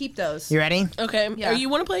have to keep those. You ready? Okay. Yeah. You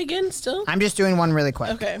want to play again still? I'm just doing one really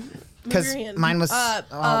quick. Okay. Move Because your hand. mine was. Uh,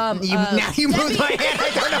 now you moved my hand. I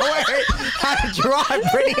don't know how to draw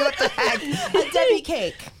it, Brittany. What the heck? A Debbie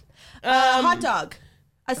cake. Hot dog.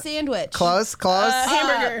 A sandwich. Close.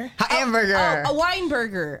 hamburger. Hamburger. A wine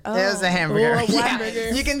burger. Oh. It was a hamburger. Ooh, a Yeah.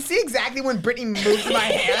 Weinberger. You can see exactly when Brittany moved my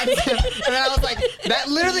hand. And then I was like, that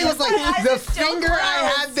literally was like eyes the are still finger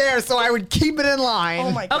I had there, so I would keep it in line.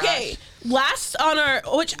 Oh my gosh. Okay. Last on our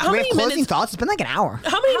how we many have closing minutes? thoughts? It's been like an hour.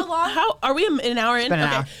 How many? How long? How are we an hour in? been an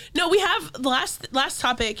okay. hour. No, we have the last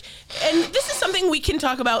topic, and this is something we can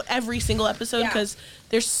talk about every single episode Yeah. because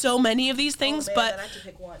there's so many of these things, Oh, man, but then I have to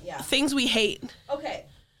pick one. Yeah. things we hate Okay.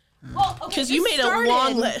 Well, okay. because this you made started- a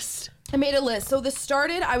long list. I made a list. So this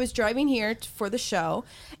started, I was driving here for the show,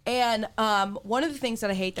 and one of the things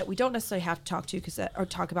that I hate that we don't necessarily have to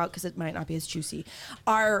talk about because it might not be as juicy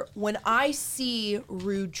are when I see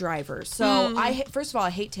rude drivers. So first of all, I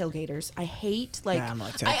hate tailgaters. I hate Yeah, I'm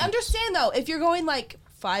like I tailgaters. understand though if you're going like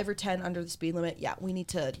 5 or 10 under the speed limit, yeah, you need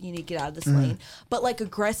to get out of this lane. But like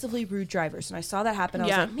aggressively rude drivers, and I saw that happen. I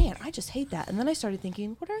was like, man, I just hate that. And then I started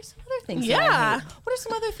thinking, what are some other things that I hate? What are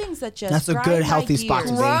some other things that just That's a good healthy spot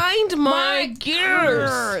to be. Grind my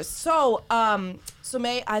gears. So, so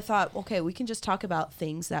May, I thought, okay, we can just talk about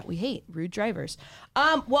things that we hate, rude drivers.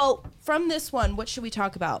 Well, from this one, what should we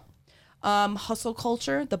talk about? Hustle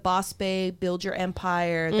culture, the boss babe, build your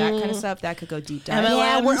empire, that kind of stuff. That could go deep dive.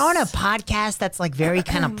 Yeah, we're on a podcast that's like very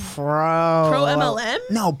kind of pro MLM.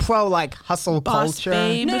 No, pro like hustle Boss culture.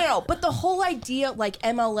 babe. No. But the whole idea, like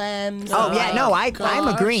MLMs. Oh yeah, no, I'm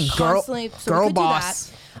agreeing. Girl, Constantly, so we girl could do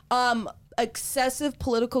boss. that. Excessive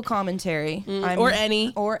political commentary, Or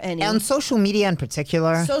any. On social media in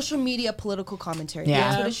particular. Social media political commentary. Yeah.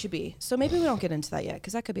 That's what it should be. So maybe we don't get into that yet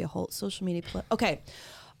because that could be a whole social media. Okay.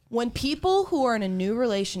 When people who are in a new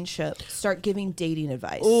relationship start giving dating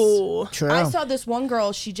advice. Ooh. True. I saw this one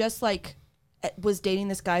girl, she just like was dating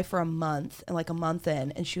this guy for a month and like a month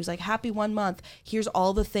in, and she was like, happy 1 month. Here's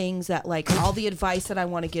all the things that like all the advice that I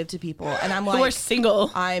want to give to people. And I'm like, Who are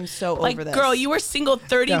single. I'm so Like, over this. girl, you were single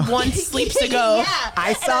 31 sleeps ago. Yeah.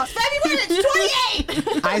 I saw February, it's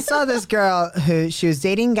 28. I saw this girl who she was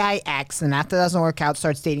dating guy X, and after that doesn't work out,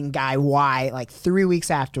 starts dating guy Y like 3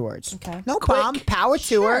 weeks afterwards. Okay. No problem. Power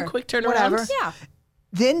to her. Quick turnaround. Whatever. Yeah.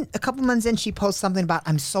 Then a couple months in, she posts something about,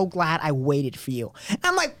 I'm so glad I waited for you. And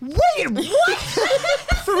I'm like, waited what?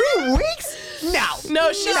 3 weeks?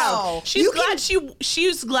 No. She's glad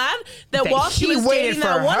she's glad that That while he she was waited dating for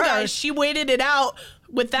that one her. guy, she waited it out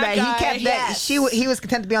with that That guy. he kept that he was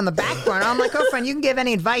content to be on the back burner. I'm like, girlfriend, you can give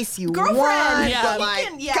any advice you want, Yeah. but like,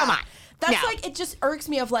 come on. That's No. like, it just irks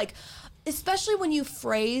me of like, especially when you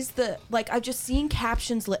phrase the, like, I've just seen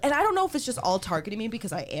captions, and I don't know if it's just all targeting me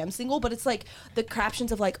because I am single, but it's like the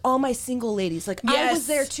captions of like, all my single ladies, like, I Yes. was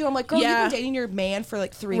there too. I'm like, girl, Yeah. you've been dating your man for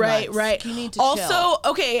like 3 months. Right. You need to also, chill.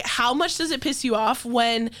 okay, how much does it piss you off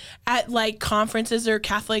when at like conferences or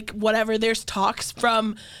Catholic whatever, there's talks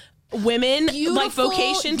from women, like Beautiful,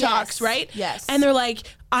 vocation yes, talks, right? yes. And they're like,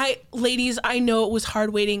 ladies, I know it was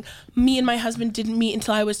hard waiting. Me and my husband didn't meet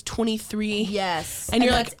until I was 23. Yes. And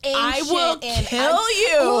you're that's like, I will ancient, and kill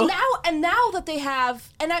you. Well, now that they have,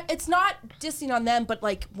 and it's not dissing on them, but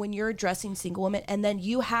like when you're addressing single women, and then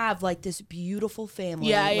you have like this beautiful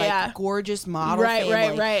family, like gorgeous model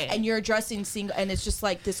family, right. and you're addressing single, and it's just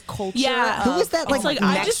like this culture. Yeah. Who was that like, like,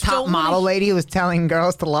 I next just top don't model wanna- lady who was telling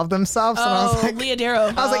girls to love themselves? And I was like, Leah Darrow.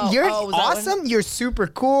 I was like, you're was that one? awesome. You're super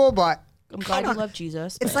cool, but I'm glad you love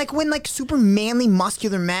Jesus. it's like when like super manly,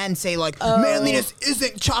 muscular men say like manliness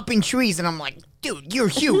isn't chopping trees, and I'm like, dude, you're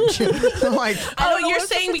huge. I'm like, Oh, know you're what to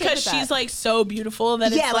saying think because of that. she's like so beautiful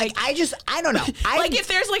that yeah, it's like I don't know. like if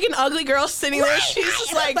there's like an ugly girl sitting there, she's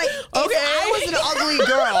just like, okay. if I was an ugly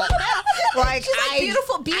girl, like,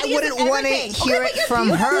 beautiful. I Beauty wouldn't isn't want to everything. hear Okay, it but you're from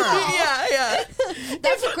her. yeah.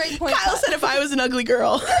 That's a great point. Kyle said if I was an ugly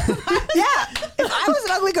girl, Yeah, if I was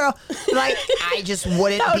an ugly girl, like I just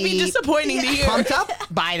wouldn't that would be disappointing to you. pumped up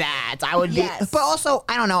by that. I would be, Yes. but also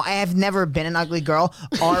I don't know. I have never been an ugly girl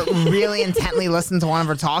or really intently listened to one of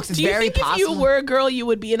her talks. It's Do you very think possible. if you were a girl, you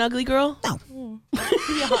would be an ugly girl? No. Be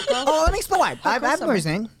a hot girl. Oh, let me explain why. I've girl been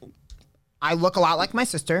reasoning. I look a lot like my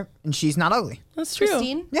sister, and she's not ugly. That's true.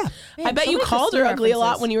 Christine? Yeah. Man, I bet so you many called her Christine ugly a lot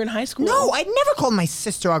references. when you were in high school. No, I'd never called my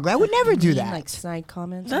sister ugly. I would never do that. Like side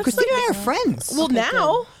comments. That's Christina and I are friends. Well,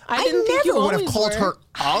 now I didn't think you never would have always called were. her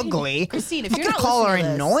ugly. Christine, if I you're could not call her listening to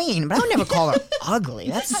this- annoying, but I would never call her ugly.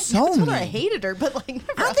 That's so I told mean. her I hated her, but like, never.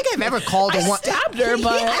 I don't think I've ever called her one. Stabbed her,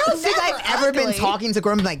 but I don't think Never I've ever been ugly. talking to a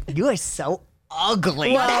girl and be like, you are so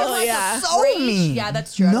ugly. Well, That's yeah. so Rage. mean. Yeah,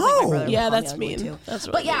 that's true. I don't think my No. brother would Yeah, call me that's ugly, mean. too. That's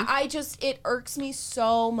But really yeah, mean. it irks me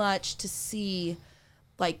so much to see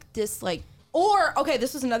like this, like, or okay,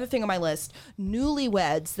 this was another thing on my list: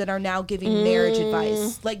 newlyweds that are now giving marriage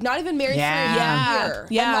advice, like not even married Yeah. for a Yeah. year.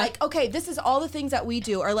 Yeah. And like, okay, this is all the things that we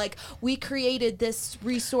do, or like we created this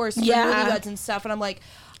resource for Yeah. newlyweds and stuff, and I'm like,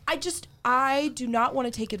 I do not want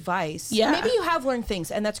to take advice. Yeah. Maybe you have learned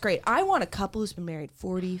things, and that's great. I want a couple who's been married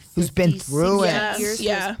 40, 50, Who's been through 60 it. years,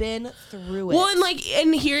 Yeah. who has been through it. Well,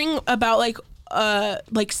 and hearing about like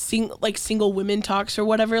single women talks or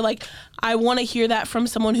whatever, like I want to hear that from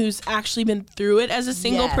someone who's actually been through it as a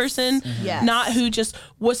single Yes. person, Yes. not who just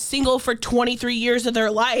was single for 23 years of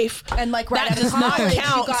their life. And like right that out of does not college,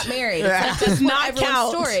 count. you got married. Yeah. It's like, Does that's not everyone's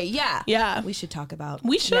count. story. Yeah. Yeah. We should talk about.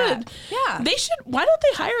 We should. that. Yeah. They should. Why don't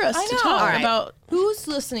they hire us I to know. talk All right. about? Who's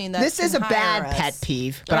listening? That This is a can bad hire us? pet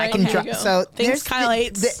peeve, but All I right, can here drop. you go. So Thanks, Kyle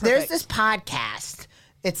hates. there's Perfect. this podcast.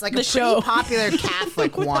 It's like a The pretty show. popular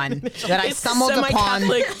Catholic one that I It's a stumbled upon.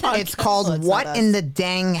 semi-Catholic It's podcast. called Well, it's "What not in us. the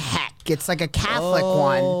Dang Heck." It's like a Catholic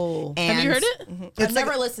Oh. one. And Have you heard it? I've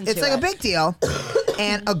never listened to It's like it. a big deal.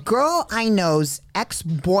 And a girl I know's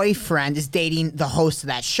ex-boyfriend is dating the host of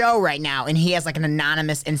that show right now, and he has like an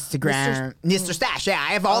anonymous Instagram. Mr. Stash. Yeah,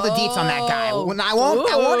 I have all the deets on that guy. I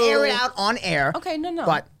won't air it out on air. Okay, no.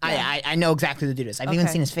 But I know exactly who the dude is. I've even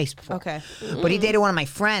seen his face before. Okay. But he dated one of my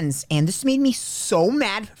friends, and this made me so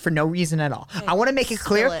mad for no reason at all. I want to make it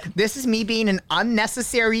clear, this is me being an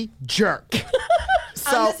unnecessary jerk.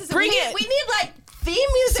 So bring it. We need like theme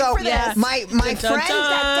music for this. My friend,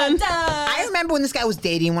 dun, dun. I remember when this guy was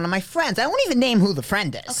dating one of my friends. I won't even name who the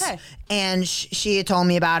friend is. Okay. And she had told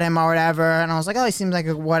me about him or whatever, and I was like, oh, he seems like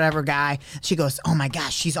a whatever guy. She goes, oh my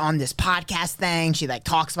gosh, she's on this podcast thing. She like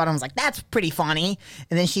talks about him. I was like, that's pretty funny.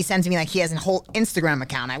 And then she sends me like he has a whole Instagram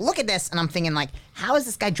account. I look at this and I'm thinking like, how is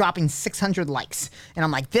this guy dropping 600 likes? And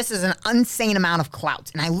I'm like, this is an insane amount of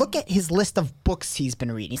clout. And I look at his list of books he's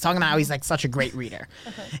been reading. He's talking about how he's like such a great reader.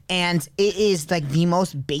 And it is like the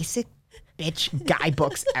most basic bitch guy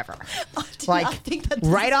books ever. Like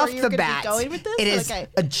right off the bat, it is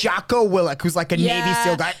a Jocko Willink, who's like a Navy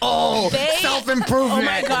SEAL guy. Self-improvement. Oh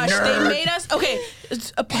my gosh, nerd. they made us. Okay,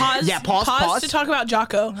 pause. Yeah, pause to talk about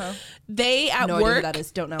Jocko. They at No idea work. who that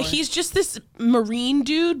is. Don't know her. He's just this Marine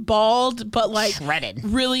dude, bald, but like Shredded.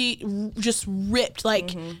 really just ripped.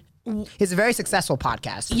 Like He's a very successful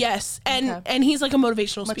podcast. yes, and he's like a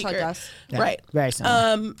motivational Much speaker, like us. Yeah, right? Very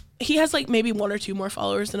similar. He has like maybe 1 or 2 more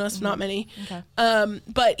followers than us, not many.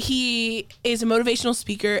 But he is a motivational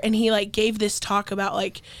speaker, and he like gave this talk about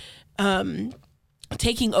like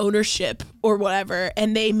taking ownership or whatever,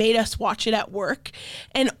 and they made us watch it at work.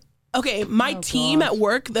 And okay, my team at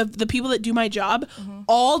work, the people that do my job,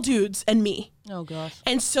 all dudes and me. Oh gosh.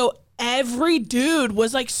 And so every dude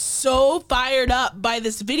was like so fired up by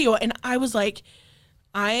this video, and I was like,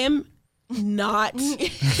 I am not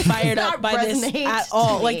fired up by this at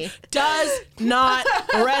all. Like, does not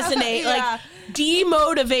resonate. Like,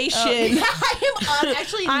 demotivation.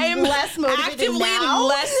 I am less motivated actively now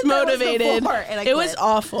less than I was motivated. before, and I It was quit.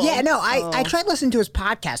 awful. Yeah, no, I tried listening to his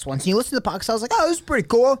podcast once, and you listen to the podcast, I was like, oh, this is pretty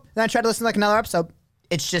cool. Then I tried to listen to like another episode.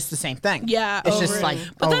 It's just the same thing. Yeah, it's over just and like.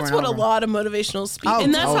 But over that's and what a over. lot of motivational speak, Oh,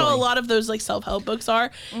 and that's how a totally. lot of those like self-help books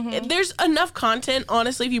are. There's enough content,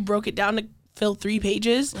 honestly, if you broke it down to fill 3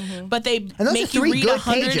 pages, but they those make are you 3 read good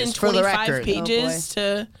pages, for the 125 record. pages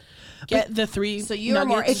to get the 3. So you are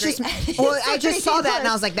more nuggets. It's just, well, I just saw that and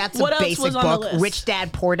I was like, that's What a else basic was on the book. list? Rich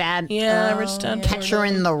Dad, Poor Dad. Yeah, Rich Dad, Poor Catcher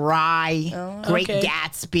Dad. in the Rye, Great Okay.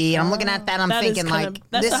 Gatsby. And I'm looking at that and I'm That is thinking kind like, of-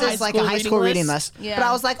 that's this a is like a high high school school reading reading list. list. Yeah. But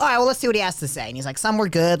I was like, all right, well, let's see what he has to say. And he's like, some were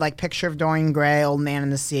good, like Picture of Dorian Gray, Old Man in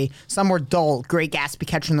the Sea. Some were dull, Great Gatsby,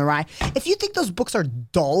 Catcher in the Rye. If you think those books are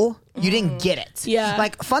dull, you didn't get it. Yeah.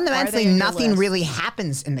 Like fundamentally, on your nothing list? really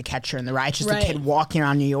happens in The Catcher in the Rye. It's just Right. a kid walking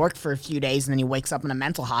around New York for a few days and then he wakes up in a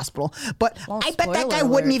mental hospital. But I bet that spoiler guy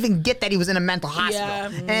wouldn't alert. even get that he was in a mental hospital. Yeah.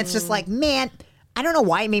 And it's just like, man, I don't know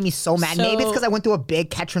why it made me so mad. So- Maybe it's because I went through a big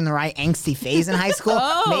Catcher in the Rye angsty phase in high school.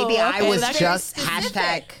 Oh, Maybe I okay, was that's just very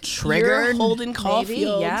specific. #triggered. You're Holden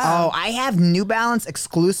Caulfield. yeah. Oh, I have New Balance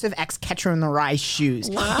exclusive Catcher in the Rye shoes.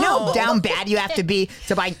 Wow. You know how down bad you have to be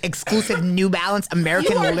to buy exclusive New Balance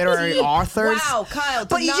American You are literary deep. authors? Wow, Kyle, did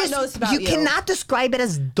But not know this about you. cannot describe it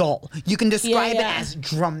as dull. You can describe Yeah. it as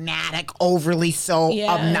dramatic, overly so,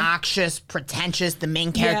 Yeah. obnoxious, pretentious. The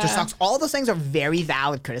main character Yeah. sucks. All those things are very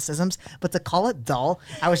valid criticisms. But to call it dull,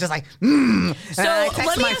 I was just like, And So I texted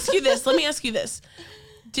let me my- ask you this.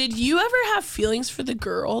 Did you ever have feelings for the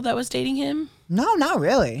girl that was dating him? No, not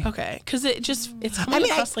really. Okay, because it's coming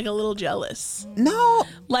mean, across like a little jealous, No.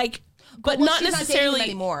 like, but Well, not she's necessarily. not dating him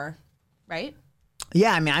anymore, right?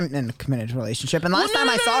 Yeah, I mean, I'm in a committed relationship. And last time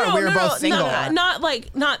I saw her, no, we were no, both single.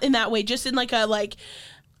 not in that way. Just in like a like.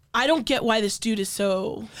 I don't get why this dude is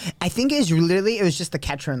so. I think it was just the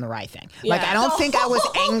Catcher in the Rye thing. Like, Yeah. I don't think I was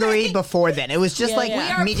angry before then. It was just Yeah, like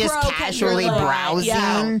yeah. We me are just pro Catcher casually in the Rye. browsing. Yeah.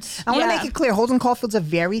 I want to Yeah. make it clear, Holden Caulfield's a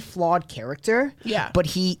very flawed character. Yeah. But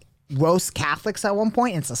he roasts Catholics at one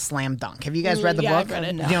point, and it's a slam dunk. Have you guys read the Yeah, book? I've read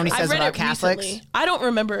it. Do you know what he I've says read about it Catholics? recently. I don't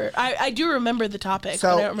remember. I do remember the topic. but I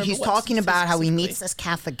don't So remember he's what talking about how he specifically. meets this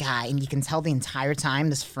Catholic guy, and you can tell the entire time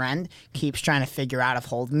this friend keeps trying to figure out if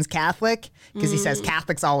Holden's Catholic because he says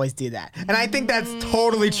Catholics always do that, and I think that's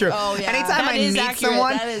totally true. Oh, yeah. Anytime That I is meet accurate.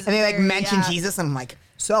 someone That is and they like very, mention yeah. Jesus, I'm like,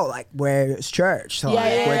 so like where's church? So, Yeah,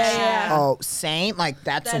 like, yeah, which yeah. oh saint? Like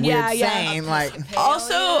that's a Then- weird Yeah, yeah. saying. Like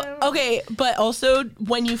Also, okay, but also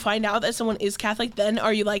when you find out that someone is Catholic, then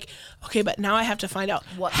are you like, okay, but now I have to find out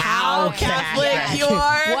how Catholic Catholic. you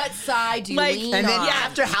are? What side do you Like, lean and then on?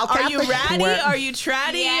 after how Are Catholic you ratty? where- Are you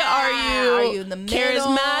tratty? Yeah. Are Are you you in the middle?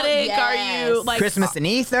 charismatic? Are you Yes. like Christmas and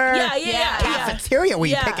Easter. Yeah, yeah, yeah. Cafeteria where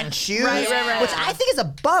you Yeah. pick and choose, Right, right, right. which I think is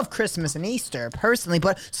above Christmas and Easter personally,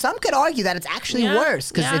 but some could argue that it's actually Yeah. worse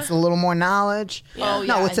because Yeah. it's a little more knowledge. Yeah. Oh,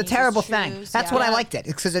 No, yeah, it's a and terrible uses thing. truths, That's yeah. what I liked it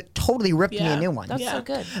because it totally ripped me Yeah. a new one. That's Yeah. so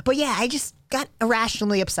good. But yeah, I just got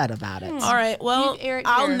irrationally upset about it. All right. Well, Leave Eric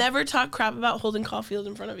I'll here. never talk crap about Holden Caulfield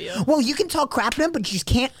in front of you. Well, you can talk crap to him, but you just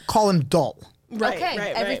can't call him dull. Right. Okay,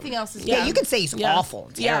 Right. everything else is Yeah, good. you can say he's Yeah. awful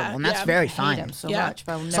and Yeah, terrible, and that's yeah. very I hate fine. him so Yeah. much,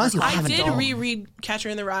 but I will As never long as you call have I him a did dog. reread Catcher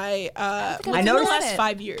in the Rye I within noticed- the last it.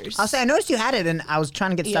 5 years. I'll say I noticed you had it, and I was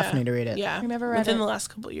trying to get Stephanie to read it. Yeah. I never read Within it. the last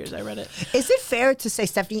couple of years, I read it. Is it fair to say,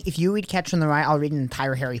 Stephanie, if you read Catcher in the Rye, I'll read an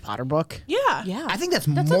entire Harry Potter book? Yeah. Yeah. I think that's a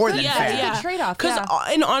more good- than yeah, fair. yeah. good trade-off, Because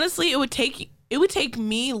yeah. and honestly, it would take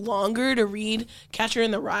me longer to read Catcher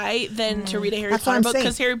in the Rye than to read a Harry That's what Potter I'm book saying.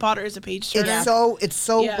 because Harry Potter is a page turner. It's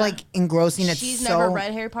so Yeah. like engrossing. It's She's so. never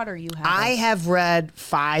read Harry Potter. You have. I have read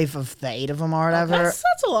 5 of the 8 of them or whatever.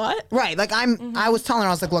 That's a lot. Right, like I was telling her,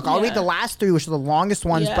 I was like, look, I'll Yeah. read the last 3, which are the longest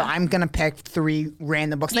ones, Yeah. but I'm gonna pick 3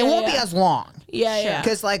 random books. They Yeah, won't be yeah. as long. Yeah, yeah.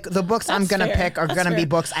 Because like the books I'm That's gonna fair. pick are That's gonna be fair.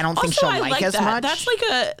 books I don't think Also, she'll I like as that. much. That's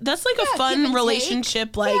like a give fun and take.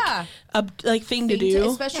 relationship, like Yeah. a like thing to Thing do.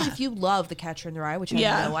 especially if you love The Catcher in the Rye, which I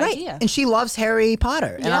Yeah. have no right, idea. and she loves Harry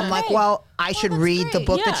Potter, and Yeah. I'm like, Right. well, I should that's read the great.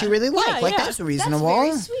 book that Yeah. you really like. Yeah, like yeah. that's reasonable.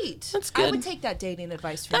 That's very sweet. That's I good. would take that dating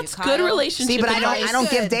advice from That's you, good Kyle. relationship. See, but I advice. don't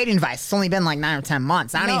give Good. dating advice. It's only been like 9 or 10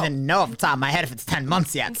 months. I don't No. even know off the top of my head if it's 10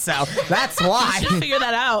 months yet. So that's why. Should figure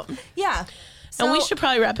that out. Yeah. And we So- should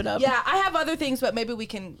probably wrap it up. Yeah, I have other things, but maybe we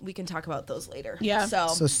can talk about those later. Yeah. So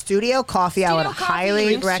Studio Coffee, I would Studio Coffee. highly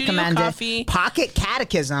Drink Studio recommend Coffee. it. Pocket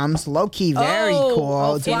Catechisms, low key, very Oh,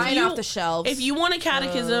 cool. flying off the shelves. If you want a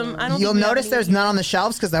catechism, I don't. You'll think we have notice any- there's none on the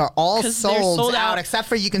shelves because they're all 'Cause they're sold, sold out, out. except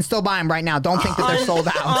for you can still buy them right now. Don't think that they're sold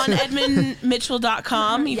out. on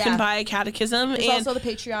edmundmitchell.com. You Yeah. can buy a catechism, There's and also the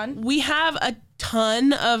Patreon. we have a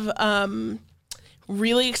ton of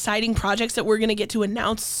really exciting projects that we're gonna get to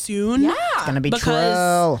announce soon. Yeah. It's gonna be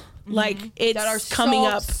Because- true. Like it's That are coming so,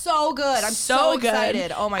 up. so good. I'm so good.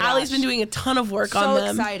 excited. Oh my gosh. Allie's been doing a ton of work so on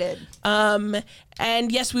them. excited.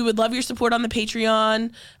 And yes, we would love your support on the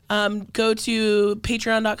Patreon. Go to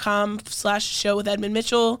patreon.com/show with Edmund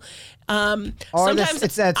Mitchell. Or Sometimes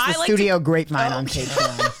it's the I like Studio Grapevine on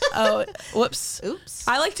Patreon. Oh, whoops. Oops.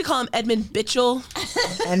 I like to call him Edmund Bitchell.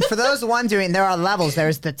 And for those wondering, there are levels.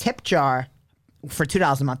 There's the tip jar for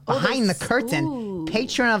 $2 a month. Behind the there's- curtain, ooh.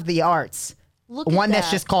 Patron of the Arts. Look at One that's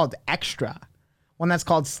that. just called Extra. One that's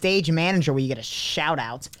called Stage Manager, where you get a shout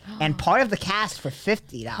out. And part of the cast for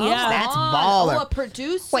 $50. Yeah. That's On. baller. Oh, a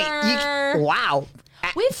producer. Wait, wow.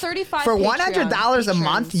 We have 35 For Patreon $100 a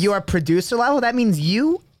month, patrons. you are producer level. That means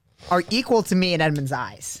you are equal to me in Edmund's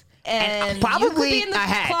eyes. And probably you could be in the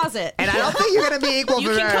ahead. closet. And I don't think you're going to be equal You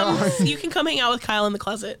for can very long. you can come hang out with Kyle in the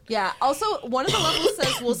closet. Yeah. Also, one of the levels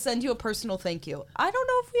says we'll send you a personal thank you. I don't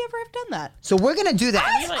know if we ever have done that. So we're going to do that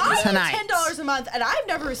I tonight. have $10 a month, and I've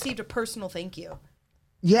never received a personal thank you.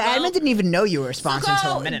 Yeah, Edmund didn't even know you were sponsored Go-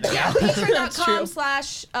 until a minute ago. Yeah, true.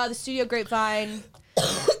 Patreon.com/ the Studio Grapevine.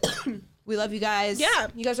 We love you guys. Yeah.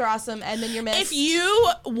 You guys are awesome. Edmund, you're missed. If you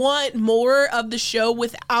want more of the show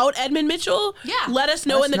without Edmund Mitchell, Yeah. let us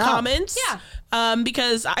know Let in us the know. comments. Yeah.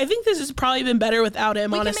 Because I think this has probably been better without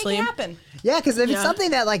him, we honestly. can make it happen. Yeah, because if it's Yeah. something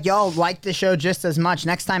that like y'all like the show just as much,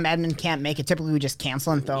 next time Edmund can't make it, typically we just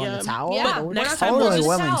cancel and throw in Yeah. the towel. Yeah, but we're next just time we'll totally just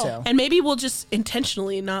willing towel. to. And maybe we'll just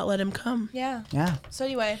intentionally not let him come. Yeah. Yeah. So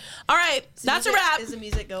anyway, All right, that's a wrap. Is the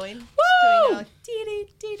music going? Woo! Do we know?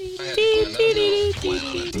 Dee-dee-dee-dee.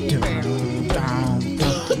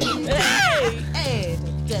 Hey.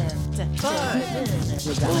 Dun, dun, dun.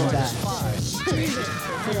 We're gonna die.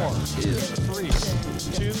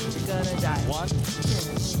 You're gonna die.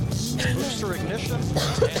 Booster ignition and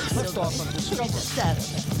liftoff of Discovery.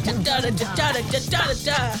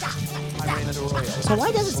 I'm Raymond Arroyo. So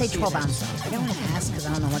why does it say 12 ounces? I don't want to ask because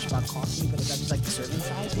I don't know much about coffee, but is that just like the serving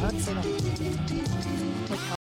size? Why does it say that?